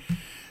remember.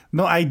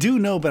 No, I do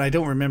know, but I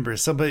don't remember.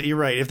 So, but you're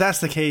right. If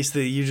that's the case,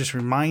 that you're just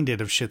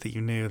reminded of shit that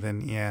you knew,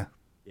 then yeah.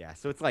 Yeah,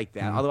 so it's like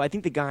that. Although I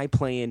think the guy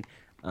playing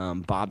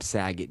Bob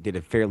Saget did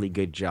a fairly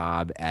good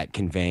job at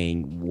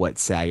conveying what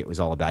Saget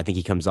was all about. I think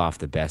he comes off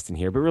the best in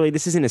here. But really,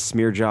 this isn't a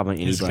smear job on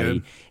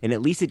anybody. And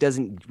at least it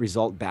doesn't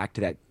result back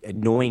to that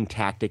annoying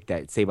tactic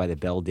that Saved by the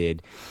Bell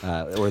did,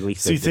 or at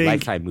least the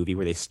Lifetime movie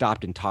where they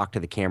stopped and talked to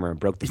the camera and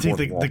broke the fourth wall.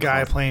 You think the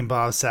guy playing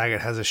Bob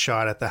Saget has a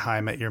shot at the How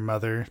I Met Your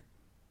Mother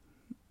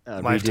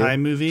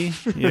Lifetime movie?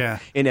 Yeah.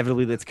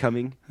 Inevitably that's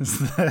coming.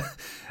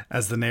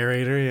 As the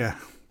narrator, yeah.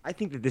 I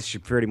think that this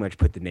should pretty much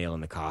put the nail in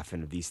the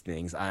coffin of these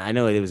things. I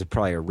know it was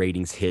probably a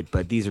ratings hit,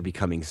 but these are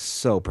becoming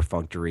so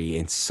perfunctory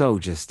and so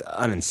just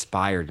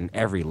uninspired in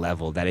every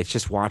level that it's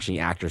just watching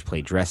actors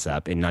play dress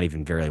up and not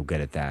even very good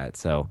at that.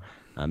 So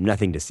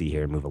nothing to see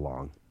here. Move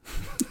along.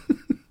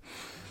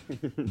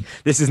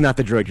 This is not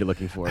the droid you're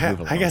looking for.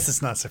 Move along. I guess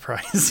it's not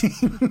surprising.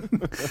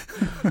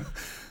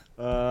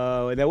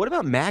 Now, what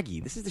about Maggie?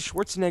 This is the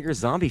Schwarzenegger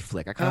zombie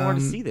flick. I kind of wanted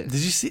to see this.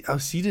 Did you see? Oh,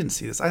 so you didn't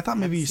see this. I thought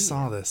maybe you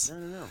saw this.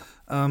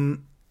 No.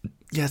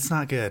 Yeah, it's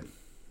not good.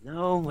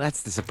 No,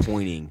 that's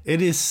disappointing.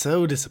 It is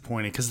so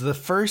disappointing because the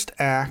first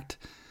act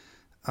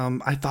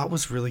I thought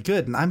was really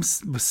good. And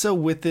was so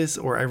with this,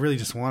 or I really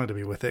just wanted to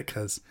be with it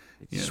because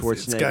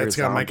it's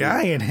got my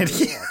guy in it.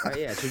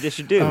 Yeah, so just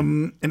you do.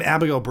 And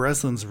Abigail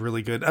Breslin's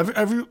really good.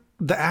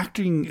 The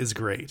acting is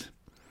great.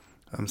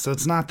 So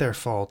it's not their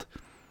fault.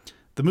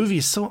 The movie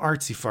is so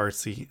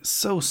artsy-fartsy,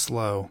 so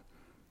slow.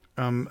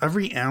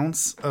 Every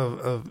ounce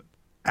of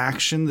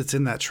action that's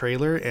in that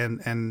trailer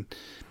and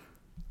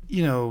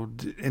you know,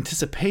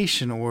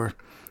 anticipation or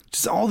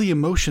just all the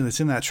emotion that's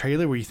in that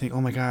trailer where you think, oh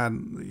my God,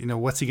 you know,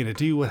 what's he going to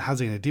do? How's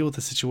he going to deal with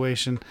the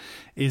situation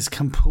is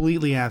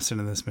completely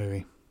absent in this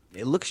movie.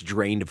 It looks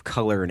drained of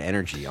color and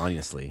energy,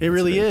 honestly. It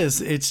really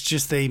is. It's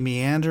just they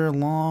meander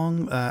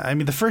along. I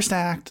mean, the first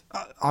act,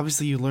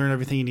 obviously you learn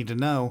everything you need to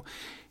know.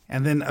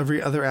 And then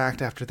every other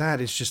act after that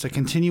is just a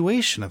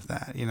continuation of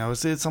that. You know,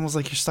 it's almost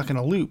like you're stuck in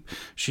a loop.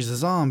 She's a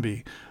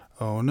zombie.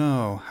 Oh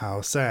no,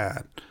 how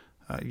sad.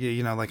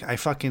 You know, like I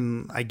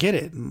get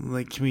it.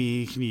 Like, can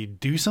you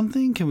do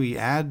something? Can we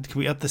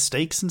up the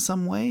stakes in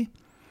some way?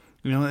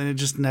 You know, and it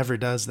just never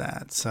does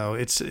that. So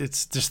it's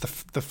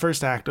just the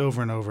first act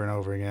over and over and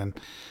over again.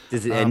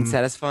 Does it end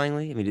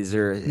satisfyingly? I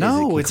mean,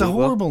 no, it's a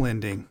horrible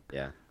ending.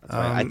 Yeah, that's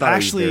right. I thought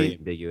actually, it was very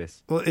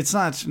ambiguous. Well, it's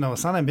not. No,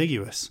 it's not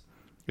ambiguous.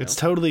 It's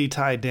totally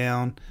tied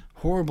down.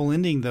 Horrible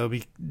ending though.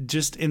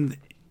 Just in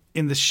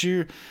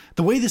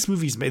the way this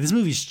movie's made. This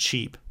movie's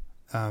cheap,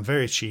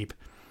 very cheap.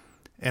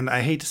 And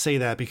I hate to say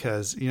that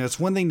because, you know, it's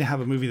one thing to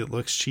have a movie that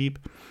looks cheap.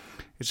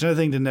 It's another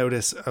thing to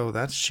notice, oh,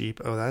 that's cheap.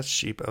 Oh, that's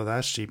cheap. Oh,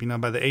 that's cheap. You know,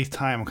 by the 8th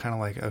time, I'm kind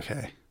of like,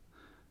 okay,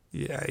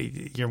 yeah,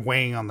 you're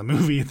weighing on the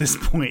movie at this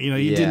point. You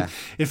know,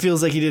 it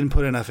feels like you didn't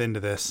put enough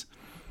into this.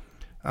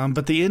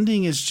 But the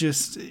ending is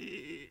just,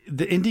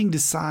 the ending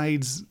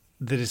decides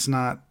that it's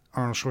not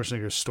Arnold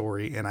Schwarzenegger's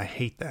story. And I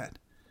hate that.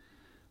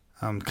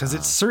 Because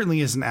it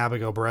certainly isn't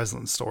Abigail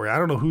Breslin's story. I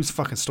don't know whose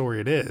fucking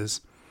story it is.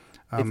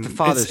 It's the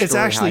father's story. It's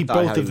actually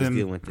both of them.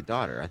 Dealing with the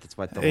daughter. That's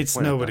what the whole it's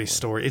point nobody's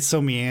story. It's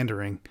so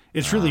meandering.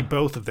 It's really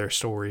both of their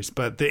stories,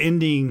 but the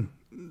ending,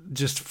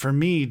 just for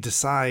me,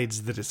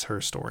 decides that it's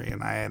her story,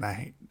 and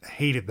I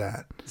hated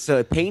that. So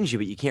it pains you,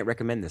 but you can't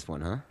recommend this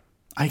one, huh?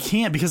 I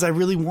can't because I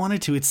really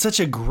wanted to. It's such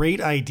a great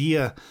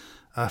idea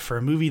for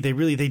a movie.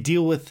 They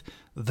deal with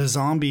the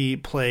zombie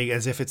plague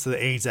as if it's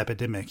the AIDS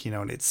epidemic, you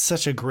know, and it's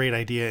such a great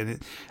idea,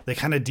 and they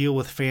kind of deal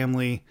with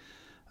family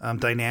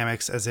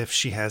dynamics as if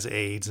she has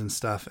AIDS and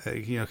stuff,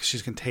 you know, 'cause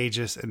she's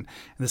contagious and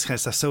this kind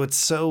of stuff. So it's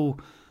so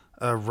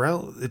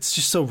it's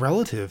just so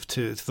relative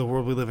to the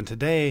world we live in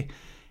today,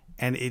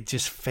 and it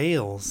just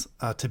fails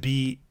to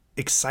be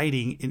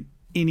exciting in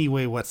any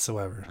way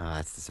whatsoever.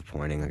 That's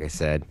disappointing. Like I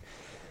said,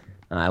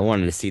 I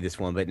wanted to see this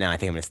one, but now I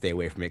think I'm going to stay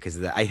away from it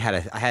because I had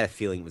a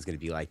feeling it was going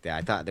to be like that.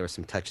 I thought there were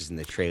some touches in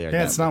the trailer.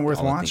 Yeah, it's not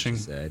worth watching.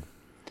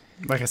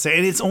 Like I say,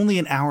 and it's only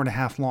an hour and a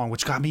half long,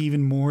 which got me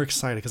even more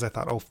excited because I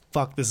thought, oh,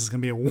 fuck, this is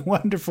going to be a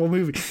wonderful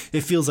movie.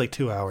 It feels like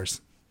 2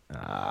 hours.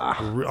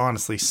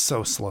 Honestly,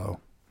 so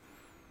slow.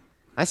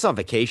 I saw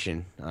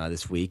Vacation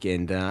this week,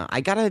 and I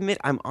got to admit,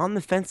 I'm on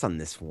the fence on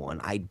this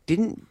one. I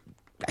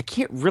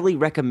can't really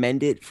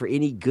recommend it for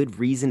any good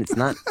reason. It's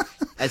not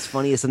as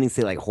funny as something,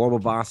 say, like Horrible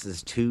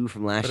Bosses 2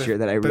 from last year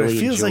that I really enjoyed. But it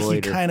feels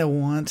like you kind of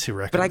want to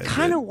recommend it. But I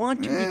kind of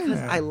want to because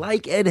I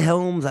like Ed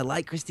Helms. I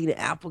like Christina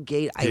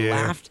Applegate. I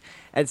laughed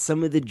at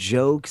some of the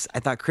jokes. I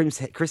thought Chris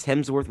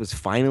Hemsworth was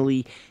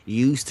finally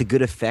used to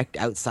good effect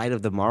outside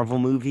of the Marvel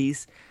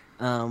movies.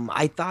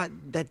 I thought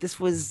that this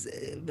was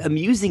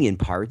amusing in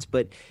parts,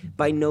 but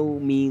by no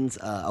means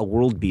a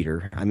world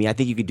beater. I mean, I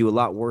think you could do a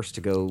lot worse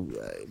to go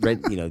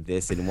rent,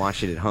 this and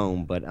watch it at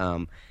home. But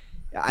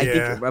I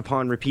think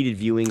upon repeated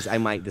viewings,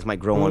 this might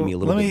grow on me a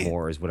little bit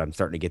more. Is what I'm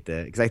starting to get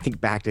because I think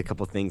back to a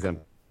couple of things.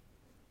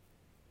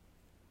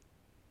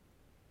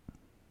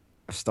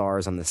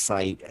 Stars on the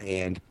site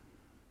and.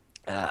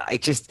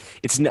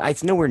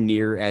 It's nowhere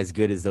near as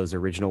good as those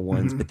original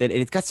ones, but then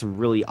it's got some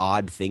really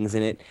odd things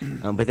in it.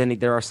 But then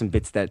there are some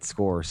bits that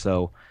score.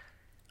 So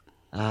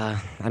I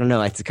don't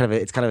know. It's kind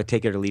of a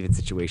take it or leave it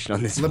situation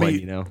on this one.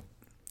 Let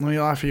me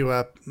offer you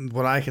up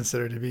what I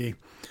consider to be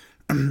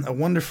a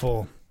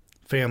wonderful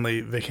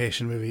family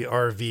vacation movie,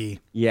 RV.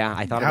 Yeah,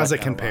 I thought. How does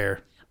it compare?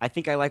 I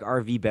think I like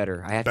RV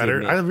better. I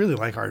really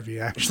like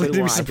RV actually.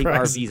 I think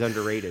RV is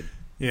underrated.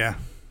 Yeah.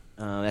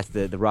 That's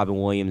the Robin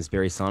Williams,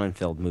 Barry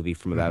Sonnenfeld movie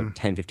from about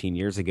 10, 15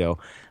 years ago.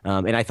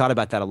 And I thought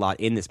about that a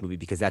lot in this movie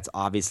because that's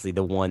obviously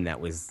the one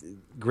that was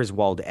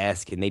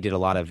Griswold-esque, and they did a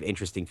lot of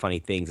interesting, funny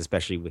things,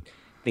 especially with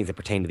things that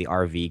pertain to the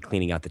RV,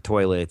 cleaning out the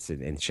toilets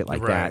and shit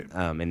like that,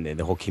 and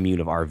the whole commune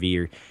of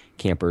RV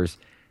campers.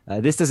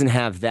 This doesn't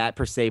have that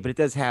per se, but it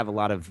does have a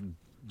lot of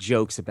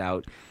jokes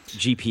about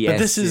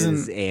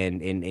GPS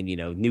and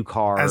new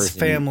cars. As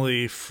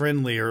family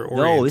friendly or oriented.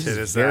 No, this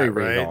is very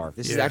rated right? R.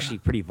 This is actually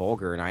pretty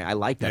vulgar, and I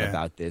like that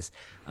about this.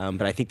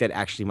 But I think that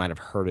actually might have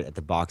hurt it at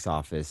the box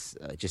office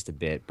just a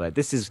bit. But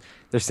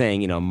they're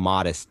saying,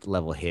 modest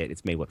level hit.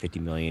 It's made,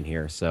 $50 million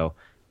here. So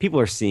people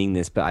are seeing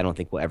this, but I don't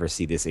think we'll ever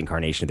see this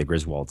incarnation of the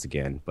Griswolds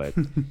again. But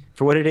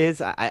for what it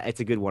is, it's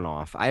a good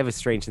one-off. I have a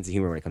strange sense of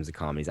humor when it comes to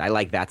comedies. I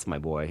like That's My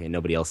Boy, and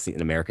nobody else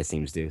in America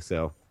seems to,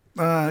 so...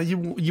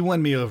 You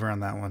won me over on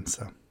that one,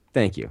 so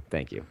thank you.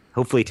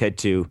 Hopefully Ted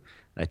 2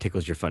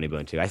 tickles your funny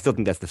bone too. I still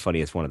think that's the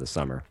funniest one of the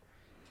summer,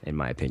 in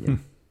my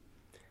opinion.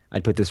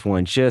 I'd put this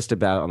one just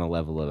about on the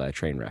level of a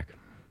Trainwreck.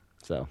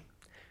 So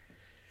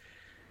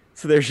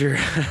there's your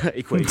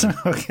equation.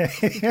 Okay.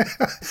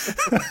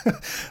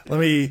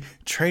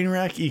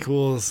 Trainwreck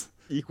equals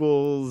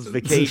equals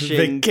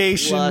vacation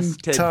plus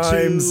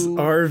times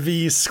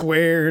RV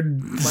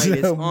squared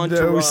minus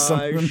entourage.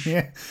 Something.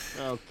 Yeah.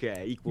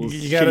 Okay, equals.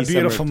 You got a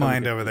beautiful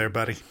mind over there,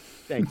 buddy.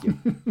 Thank you.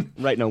 I'm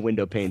writing on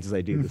window panes as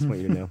I do this. Want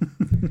you to know.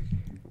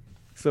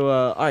 So,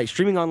 all right,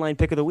 streaming online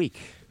pick of the week.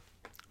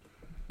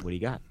 What do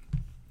you got?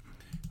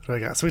 What do I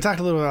got? So we talked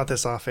a little about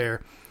this off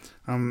air.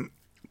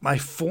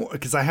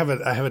 Because I have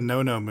a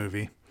no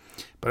movie,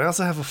 but I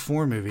also have a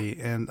 4 movie,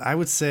 and I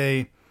would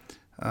say,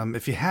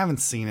 if you haven't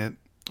seen it,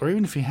 or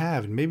even if you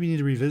have, and maybe you need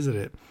to revisit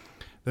it,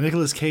 the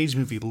Nicolas Cage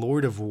movie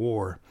Lord of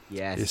War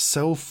is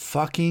so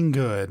fucking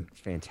good.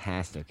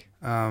 Fantastic.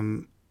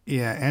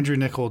 Yeah, Andrew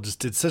Niccol just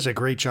did such a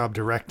great job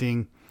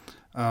directing,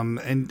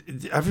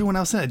 and everyone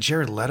else in it.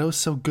 Jared Leto's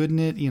so good in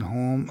it. Ian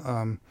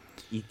Holm.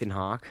 Ethan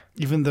Hawke.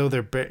 Even though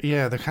they're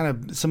kind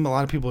of a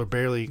lot of people are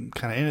barely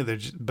kind of in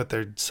it, but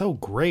they're so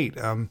great.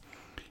 And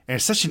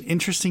it's such an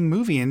interesting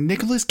movie, and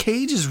Nicolas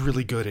Cage is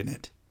really good in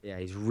it. Yeah,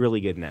 he's really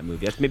good in that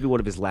movie. That's maybe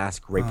one of his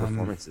last great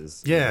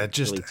performances. Yeah,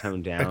 just really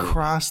toned down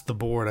across the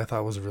board. I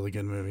thought it was a really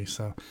good movie.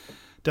 So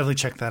definitely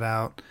check that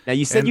out. Now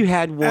you said you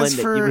had one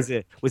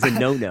that was a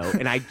no,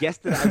 and I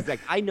guessed that I was like,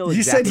 I know. You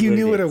exactly said you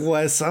knew what it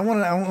was, so I want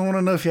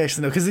to know if you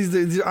actually know,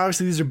 because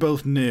these are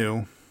both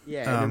new.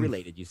 Yeah, and they're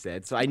related, you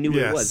said. So I knew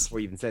what it was before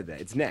you even said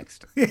that. It's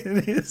next.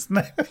 It is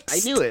next. I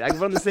knew it. I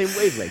run the same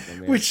wavelength,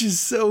 man. Which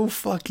is so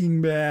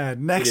fucking bad.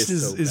 Next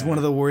is one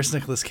of the worst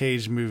Nicolas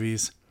Cage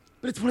movies.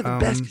 But it's one of the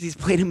best because he's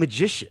played a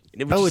magician.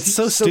 And it's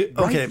so stupid.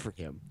 Okay. For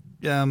him.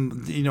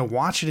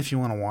 Watch it if you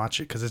want to watch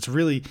it, because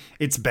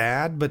it's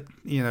bad, but,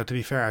 to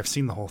be fair, I've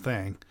seen the whole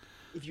thing.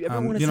 If you ever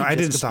want to see I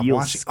didn't stop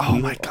watching. Oh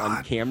my God.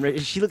 On camera.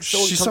 She looks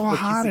so She's so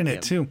hot in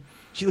it, too.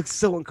 She looks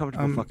so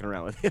uncomfortable fucking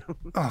around with him.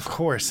 Oh, of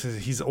course.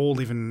 He's old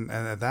even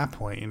at that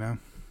point, Oh,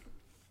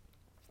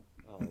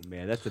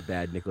 man. That's a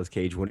bad Nicolas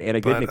Cage one and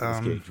a good Nicolas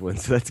Cage one,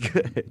 so that's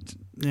good.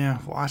 Yeah,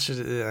 watch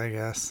it, I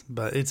guess.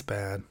 But it's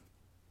bad.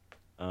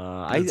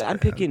 I'm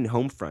picking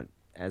Homefront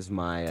as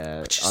my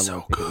which is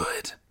so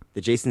good.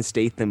 The Jason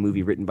Statham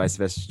movie written by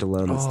Sylvester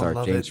Stallone that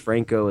starred James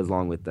Franco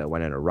along with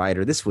Winona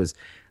Ryder. This was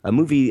a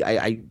movie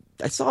I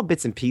saw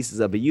bits and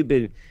pieces of, but you've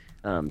been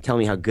telling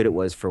me how good it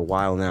was for a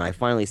while now. I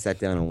finally sat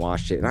down and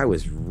watched it, and I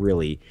was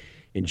really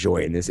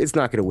enjoying this. It's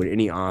not going to win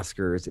any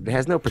Oscars. It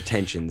has no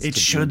pretensions. It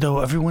should, though.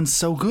 Everyone's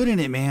so good in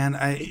it, man.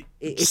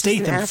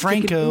 Statham,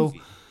 Franco,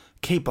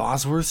 Kate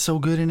Bosworth's so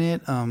good in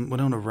it.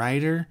 Winona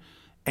Ryder.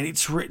 And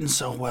it's written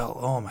so well.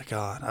 Oh, my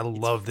God. I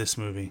love this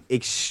movie.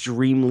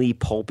 Extremely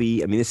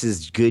pulpy. I mean, this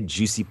is good,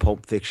 juicy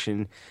pulp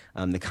fiction.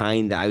 The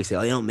kind that I would say,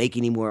 they don't make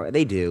anymore.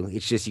 They do.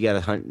 It's just you got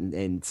to hunt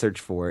and search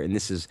for it. And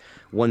this is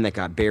one that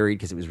got buried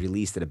because it was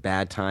released at a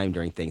bad time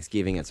during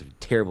Thanksgiving. That's a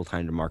terrible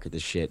time to market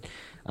this shit.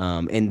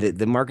 And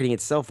the marketing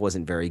itself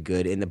wasn't very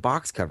good. And the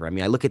box cover, I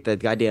mean, I look at the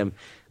goddamn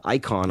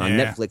icon on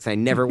Netflix. I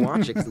never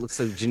watch it because it looks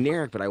so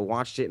generic, but I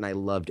watched it and I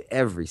loved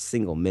every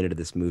single minute of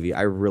this movie.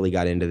 I really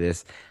got into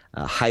this.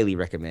 Highly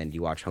recommend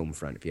you watch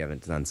Homefront if you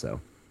haven't done so.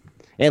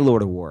 And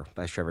Lord of War,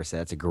 as Trevor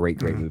said. It's a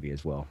great movie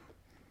as well.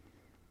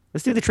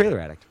 Let's do the Trailer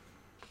Addict.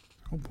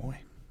 Oh, boy.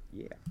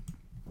 Yeah.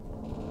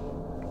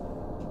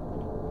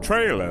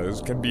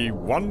 Trailers can be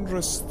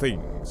wondrous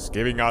things,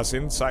 giving us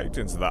insight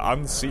into the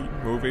unseen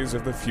movies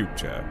of the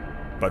future.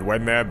 But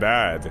when they're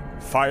bad,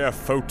 fire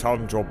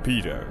photon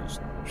torpedoes.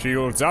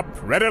 Shields up,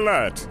 red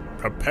alert.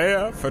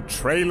 Prepare for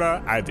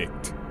Trailer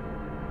Addict.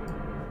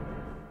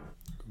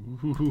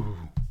 Ooh.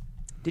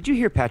 Did you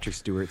hear Patrick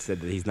Stewart said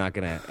that he's not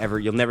going to ever...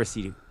 You'll never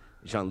see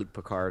Jean-Luc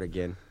Picard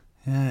again?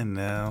 Yeah,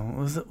 no.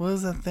 What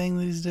was that thing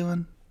that he's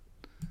doing?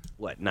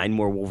 What, 9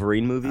 more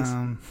Wolverine movies?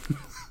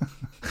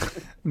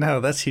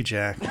 No, that's Hugh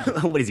Jack.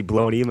 What, is he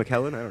blowing Ian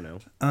McKellen? I don't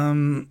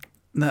know.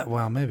 No,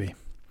 well, maybe.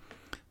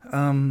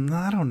 No,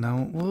 I don't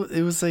know. Well,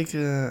 it was like...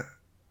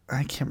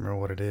 I can't remember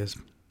what it is.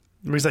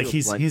 Where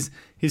he's like, he's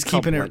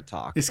keeping it...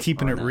 He's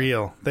keeping it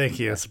real. Thank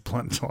you. It's a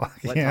blunt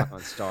talk. Blunt Talk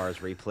on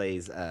Stars, where he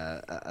plays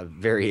a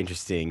very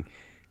interesting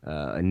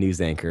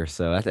news anchor.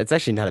 So that's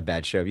actually not a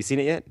bad show. Have you seen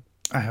it yet?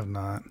 I have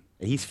not.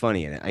 He's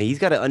funny in it. He's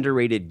got an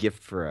underrated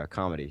gift for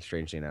comedy,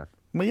 strangely enough.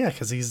 Well, yeah,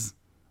 because he's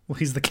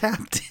the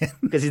captain.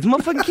 Because he's the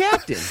motherfucking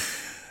captain.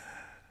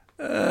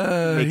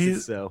 Makes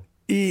it so.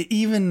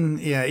 Even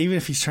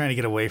if he's trying to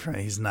get away from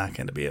it, he's not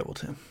going to be able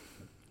to.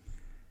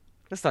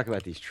 Let's talk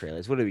about these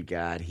trailers. What do we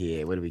got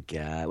here? What do you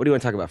want to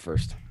talk about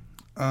first?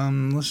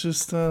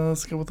 Let's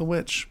go with The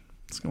Witch.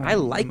 I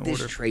like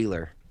this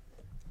trailer.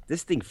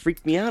 This thing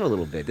freaked me out a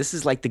little bit. This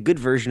is like the good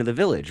version of The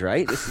Village,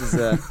 right? This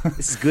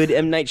is good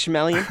M. Night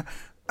Shyamalan.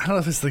 I don't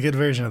know if it's the good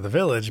version of The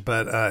Village,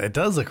 but it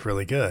does look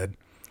really good.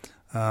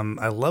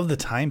 I love the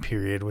time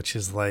period, which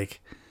is like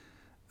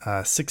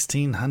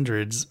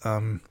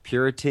 1600s.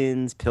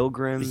 Puritans,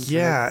 pilgrims.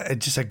 Yeah,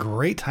 it's just a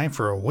great time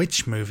for a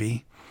witch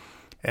movie.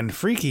 And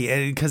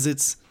freaky, because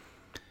it's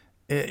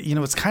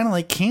kind of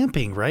like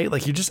camping, right?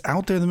 Like you're just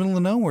out there in the middle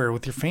of nowhere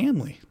with your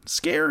family.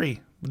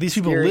 Scary. But these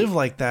people live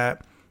like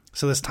that.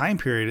 So this time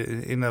period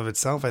in and of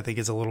itself, I think,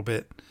 is a little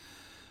bit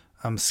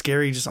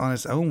scary just on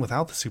its own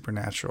without the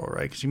supernatural,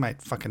 right? Because you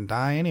might fucking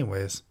die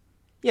anyways.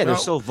 Yeah, they're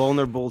so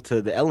vulnerable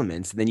to the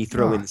elements, and then you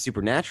throw in the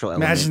supernatural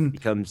element, it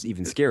becomes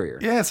even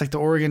scarier. Yeah, it's like the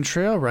Oregon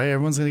Trail, right?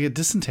 Everyone's going to get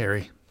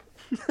dysentery.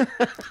 You're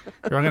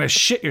all going to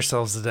shit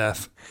yourselves to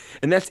death.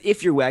 And that's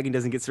if your wagon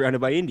doesn't get surrounded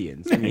by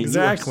Indians. I mean,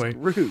 exactly.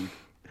 You're screwed.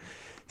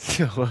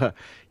 So,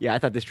 I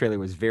thought this trailer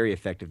was very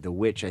effective. The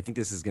Witch, I think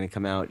this is going to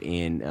come out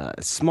in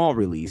a small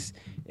release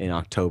in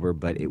October,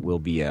 but it will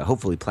be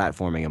hopefully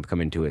platforming. I'm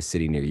coming to a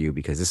city near you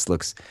because this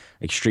looks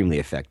extremely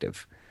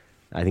effective.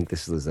 I think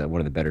this was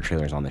one of the better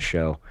trailers on the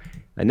show.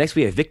 Next,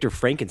 we have Victor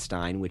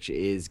Frankenstein, which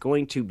is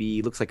going to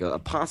be, looks like a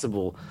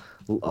possible,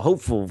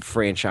 hopeful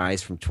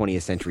franchise from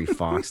 20th Century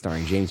Fox,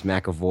 starring James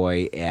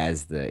McAvoy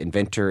as the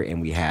inventor,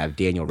 and we have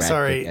Daniel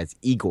Radcliffe as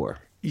Igor.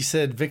 You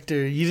said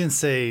Victor, you didn't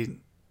say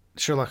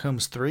Sherlock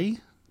Holmes 3?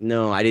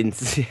 No, I didn't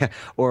see,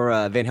 or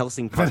Van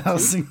Helsing Part 2. Van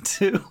Helsing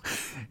 2.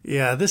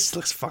 Yeah, this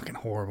looks fucking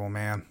horrible,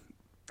 man.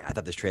 I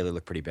thought this trailer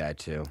looked pretty bad,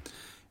 too.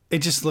 It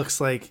just looks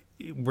like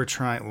we're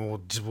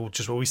trying,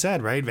 just what we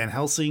said, right? Van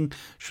Helsing,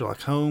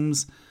 Sherlock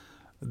Holmes,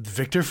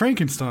 Victor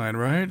Frankenstein,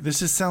 right? This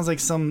just sounds like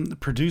some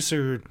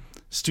producer,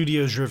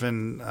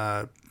 studio-driven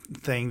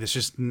thing that's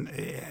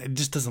it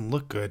just doesn't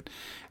look good.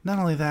 Not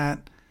only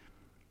that,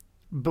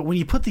 but when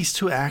you put these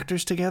two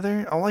actors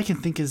together, all I can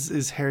think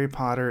is Harry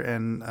Potter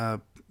and,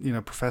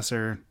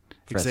 Professor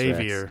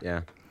Xavier. X,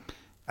 yeah.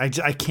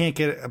 I can't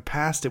get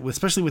past it,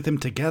 especially with them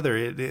together.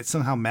 It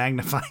somehow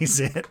magnifies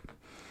it.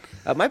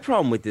 My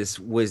problem with this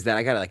was that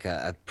I got like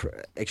a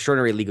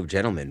Extraordinary League of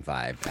Gentlemen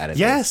vibe out of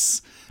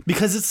this.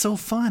 Because it's so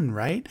fun,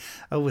 right?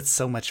 Oh, it's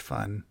so much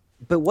fun.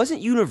 But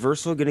wasn't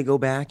Universal going to go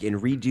back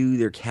and redo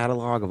their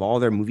catalog of all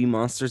their movie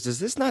monsters? Does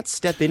this not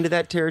step into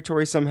that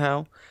territory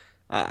somehow?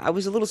 I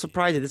was a little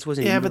surprised that this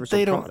wasn't a Universal but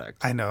they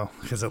product. Don't. I know,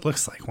 because it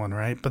looks like one,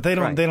 right? But they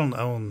don't. Right. They don't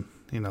own,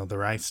 the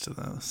rights to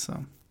those.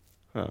 So.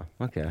 Oh,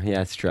 okay. Yeah,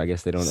 that's true. I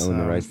guess they don't own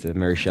the rights to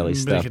Mary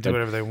Shelley's stuff. They could do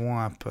whatever they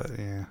want, but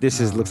yeah. This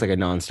looks like a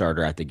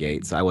non-starter at the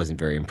gate, so I wasn't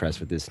very impressed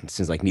with this. It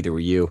seems like neither were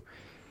you.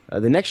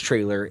 The next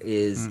trailer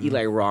is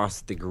Eli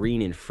Roth's The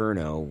Green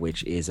Inferno,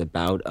 which is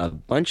about a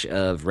bunch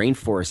of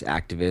rainforest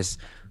activists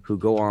who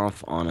go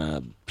off on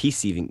a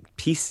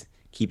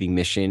peacekeeping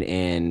mission,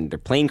 and their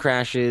plane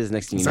crashes.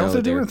 Next thing you know, what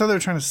they're doing? I thought they were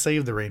trying to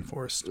save the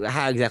rainforest.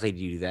 How exactly do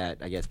you do that?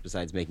 I guess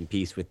besides making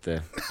peace with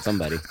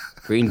somebody,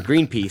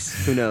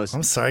 Greenpeace. Who knows?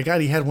 I'm sorry,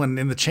 God, you had one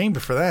in the chamber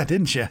for that,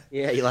 didn't you?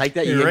 Yeah, you like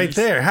that? You're right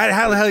there.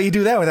 How the hell do you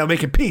do that without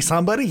making peace,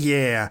 huh, buddy?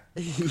 Yeah.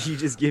 You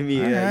just give me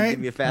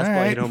a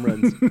fastball, hit home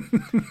runs.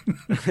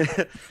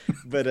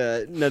 But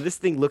no, this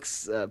thing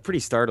looks pretty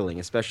startling.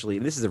 Especially,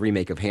 this is a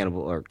remake of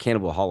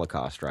Cannibal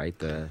Holocaust, right?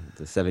 The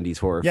 70s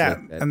horror. Yeah,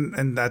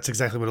 and that's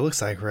exactly what it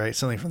looks like, right?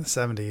 Something from the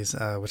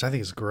 70s, which I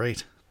think is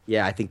great.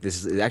 Yeah, I think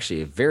this is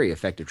actually a very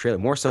effective trailer,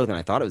 more so than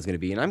I thought it was going to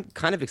be, and I'm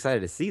kind of excited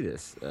to see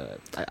this.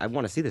 I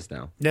want to see this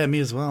now. Yeah, me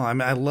as well. I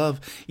mean, I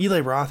love Eli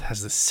Roth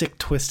has this sick,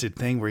 twisted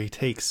thing where he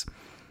takes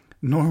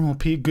normal,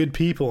 good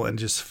people and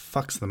just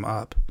fucks them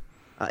up.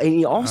 And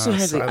he also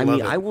has,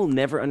 I will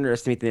never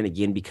underestimate that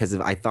again, because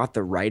I thought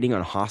the writing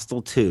on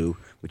Hostel 2,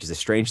 which is a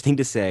strange thing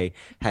to say,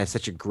 has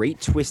such a great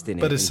twist in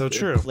it. But it's so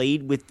true. It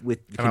played with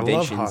conventions. I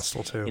love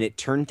Hostel 2. And it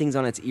turned things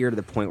on its ear to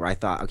the point where I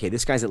thought, okay,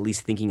 this guy's at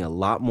least thinking a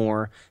lot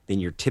more than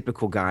your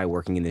typical guy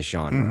working in this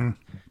genre.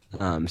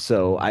 Mm-hmm.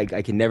 So I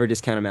can never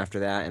discount him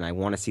after that, and I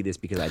want to see this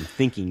because I'm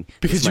thinking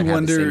because you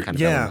wonder,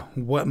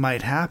 what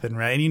might happen,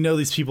 right? And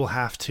these people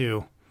have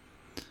to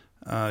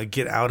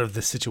get out of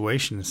the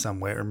situation in some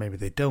way, or maybe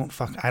they don't.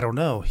 I don't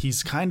know.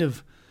 He's kind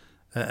of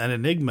an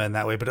enigma in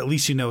that way, but at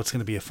least it's going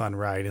to be a fun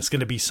ride. It's going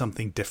to be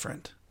something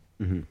different.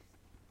 Mm-hmm.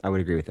 I would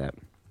agree with that.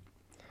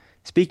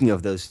 Speaking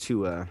of those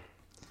two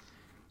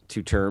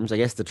terms, I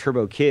guess the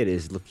Turbo Kid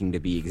is looking to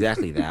be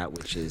exactly that,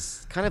 which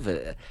is kind of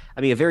a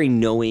very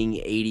knowing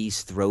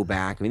 80s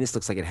throwback. I mean, this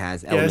looks like it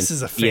has elements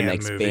this is a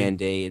BMX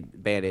movie.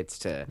 Bandits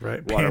to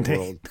right,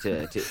 Waterworld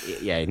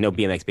to no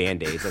BMX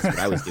Band-Aids. That's what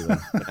I was doing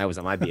when I was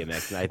on my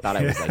BMX, and I thought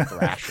I was like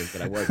thrashing,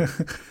 but I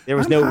wasn't. There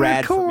was no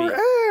rad for me.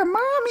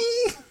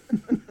 Mommy!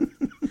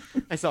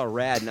 I saw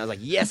rad, and I was like,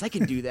 yes, I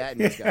can do that,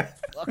 and this got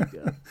fucked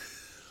up.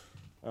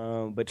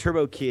 But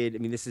Turbo Kid, I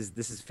mean, this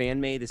is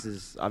fan made. This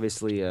is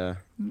obviously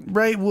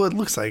right. Well, it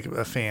looks like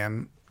a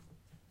fan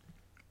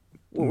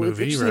movie. What's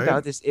interesting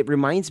about this, it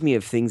reminds me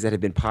of things that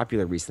have been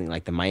popular recently,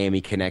 like the Miami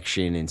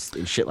Connection and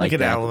shit like that.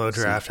 Like an Alamo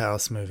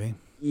Drafthouse movie.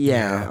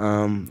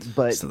 Yeah.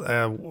 But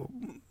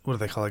what do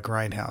they call it?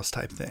 Grindhouse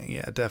type thing.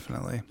 Yeah,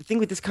 definitely. The thing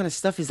with this kind of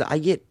stuff is that I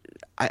get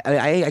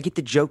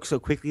the joke so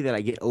quickly that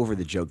I get over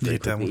the joke very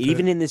quickly.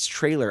 Even in this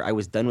trailer, I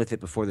was done with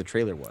it before the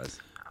trailer was.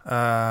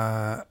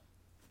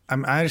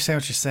 I understand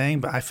what you're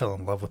saying, but I fell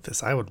in love with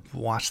this. I would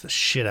watch the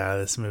shit out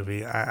of this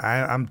movie.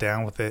 I'm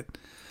down with it.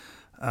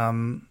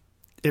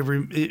 It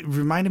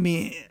reminded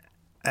me.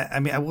 I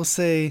mean, I will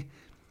say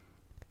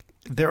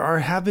there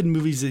have been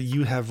movies that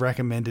you have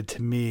recommended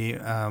to me.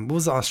 What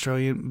was the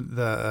Australian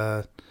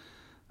Dead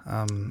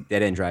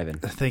End Drive-In?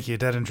 Thank you,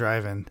 Dead End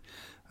Drive-In,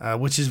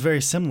 which is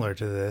very similar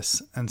to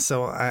this. And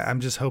so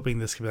I'm just hoping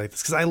this could be like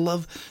this because I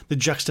love the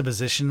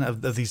juxtaposition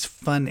of these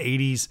fun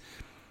 80s.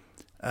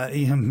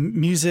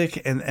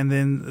 music and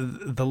then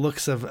the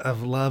looks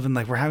of love, and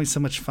like we're having so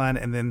much fun,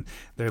 and then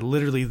they're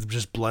literally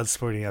just blood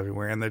spurting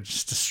everywhere and they're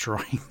just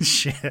destroying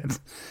shit.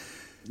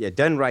 Yeah,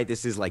 done right,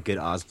 this is like good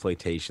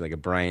Ozploitation, like a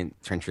Brian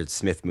Trenchard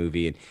Smith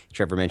movie. And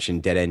Trevor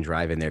mentioned Dead End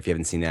Drive in there. If you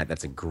haven't seen that,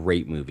 that's a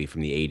great movie from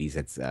the 80s.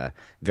 That's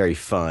very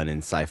fun and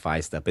sci-fi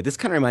stuff. But this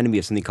kind of reminded me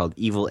of something called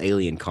Evil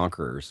Alien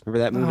Conquerors. Remember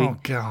that movie? Oh,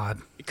 God.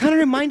 It kind of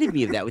reminded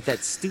me of that, with that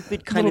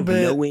stupid kind of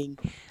knowing.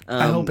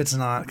 I hope it's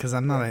not, because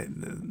I'm not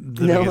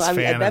the biggest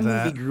fan of that.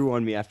 That movie grew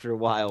on me after a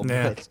while.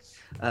 Yeah.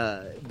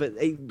 But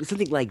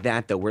something like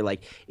that, though, where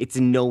like it's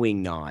a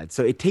knowing nod.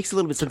 So it takes a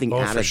little bit something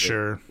out of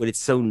it. When it's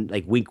so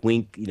like wink,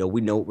 wink,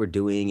 we know what we're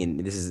doing, and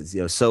this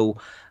is so.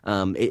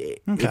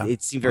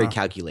 It seemed very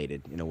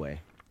calculated in a way.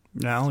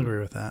 Yeah, I'll agree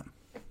with that.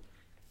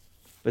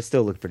 But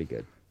still looked pretty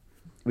good.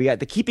 We got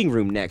The Keeping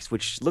Room next,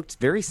 which looked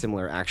very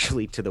similar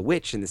actually to The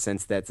Witch in the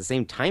sense that it's the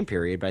same time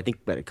period, but I think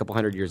a couple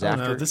hundred years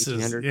after. No, this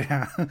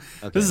 1800.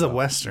 This is a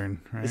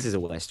Western, right? This is a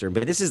Western,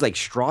 but this is like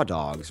Straw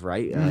Dogs,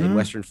 right? In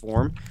Western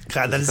form.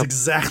 God, that is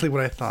exactly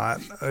what I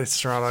thought.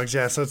 Straw Dogs,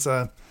 yeah. So it's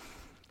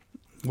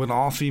when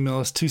all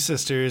females, two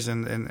sisters,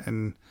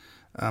 and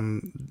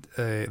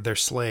their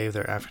slave,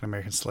 their African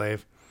American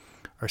slave,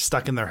 are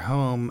stuck in their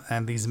home,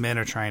 and these men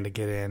are trying to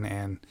get in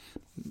and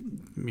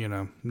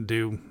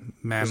do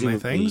manly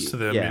things to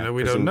them. Yeah,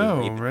 we don't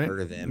know, right?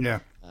 Murder them. Yeah.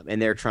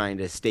 And they're trying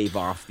to stave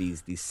off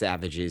these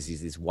savages,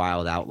 these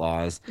wild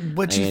outlaws.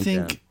 What'd you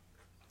think?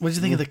 What'd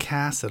you think of the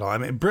cast at all? I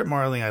mean, Britt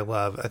Marling, I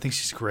love. I think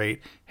she's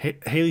great.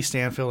 Haley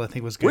Stanfield, I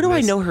think, was good. Where do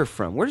I know her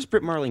from? Where is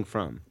Britt Marling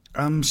from?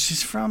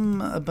 She's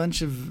from a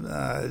bunch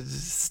of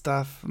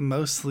stuff,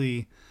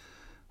 mostly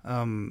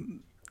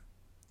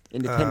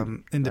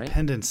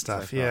independent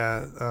stuff.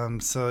 Yeah.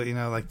 So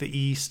like The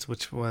East,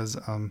 which was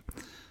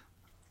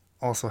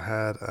also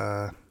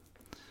had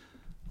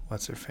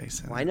what's her face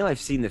in it? Well, I know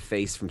I've seen the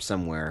face from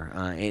somewhere,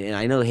 and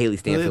I know Haley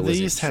Stanfield was.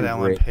 The East had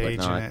Ellen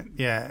Page in it.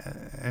 Yeah,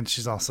 and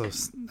she's also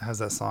has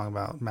that song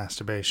about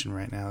masturbation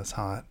right now. It's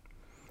hot.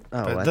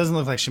 Oh, but it doesn't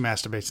look like she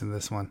masturbates in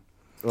this one.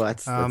 Well,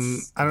 that's I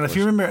don't know if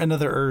you remember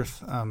Another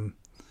Earth.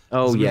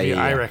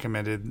 I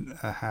recommended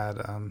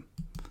had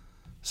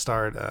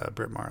starred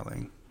Britt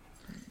Marling.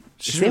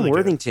 She's Sam really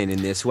Worthington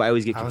in this, who I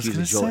always get confused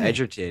with Joel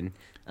Edgerton.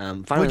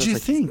 What'd you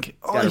think?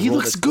 He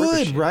looks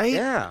good, right?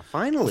 Yeah,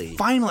 finally.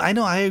 I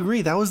know, I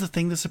agree. That was the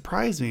thing that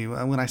surprised me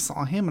when I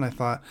saw him, and I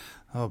thought,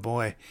 oh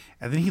boy.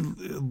 And then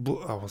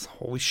I was,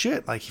 holy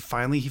shit, like he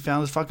found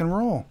his fucking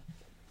role.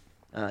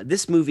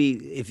 This movie,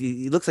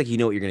 it looks like you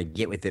know what you're going to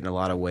get with it in a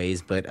lot of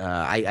ways, but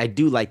I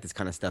do like this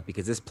kind of stuff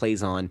because this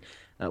plays on.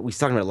 We're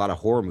talking about a lot of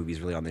horror movies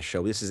really on this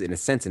show. This is, in a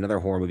sense, another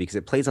horror movie because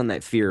it plays on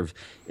that fear of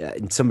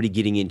somebody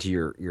getting into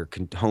your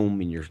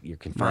home and your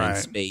confined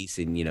space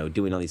and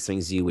doing all these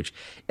things to you, which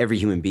every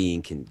human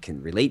being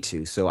can relate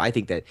to. So I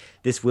think that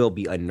this will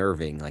be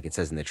unnerving, like it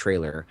says in the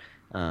trailer,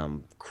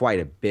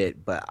 quite a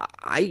bit. But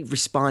I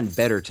respond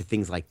better to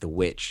things like The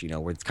Witch,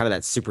 where it's kind of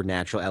that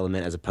supernatural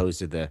element as opposed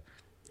to the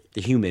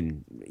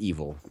human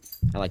evil.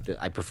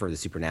 I prefer the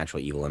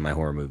supernatural evil in my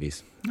horror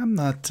movies. I'm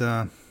not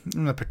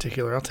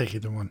particular. I'll take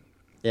either one.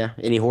 Yeah,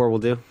 any horror will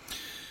do.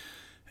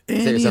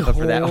 Any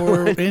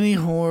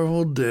horror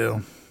will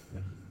do.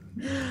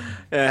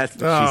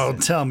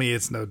 Tell me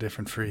it's no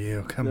different for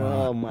you. Come on.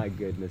 Oh my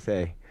goodness.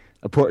 Hey,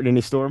 a port in any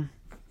storm?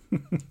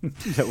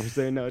 Is that what we're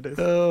saying nowadays?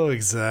 Oh,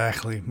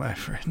 exactly, my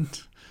friend.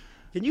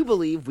 Can you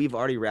believe we've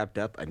already wrapped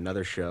up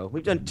another show?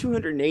 We've done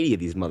 280 of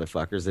these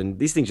motherfuckers, and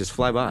these things just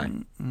fly by.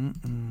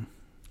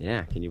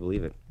 Yeah, can you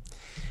believe it?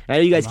 I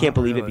know you guys can't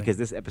believe it because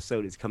this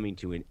episode is coming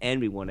to an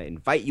end. We want to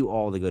invite you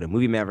all to go to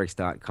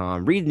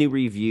moviemavericks.com, read new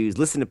reviews,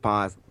 listen to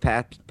past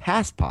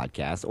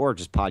podcasts, or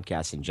just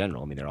podcasts in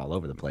general. I mean, they're all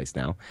over the place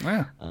now.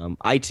 Yeah.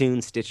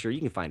 iTunes, Stitcher, you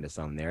can find us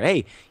on there.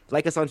 Hey,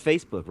 like us on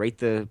Facebook, rate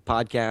the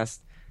podcast,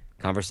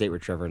 conversate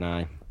with Trevor and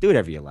I. Do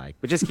whatever you like,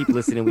 but just keep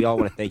listening. We all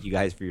want to thank you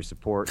guys for your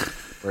support.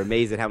 We're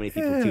amazed at how many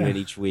people tune in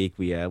each week.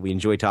 We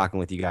enjoy talking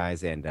with you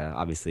guys and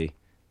obviously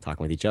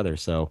talking with each other.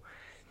 So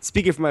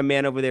speaking for my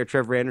man over there,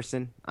 Trevor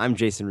Anderson, I'm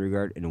Jason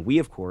Rugard, and we,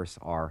 of course,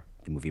 are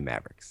the Movie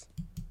Mavericks.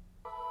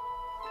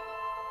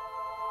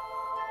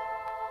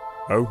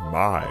 Oh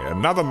my,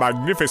 another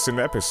magnificent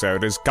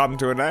episode has come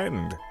to an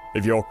end.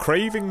 If you're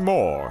craving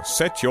more,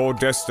 set your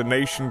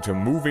destination to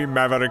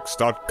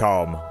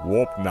moviemavericks.com,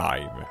 Warp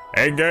 9.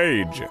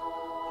 Engage!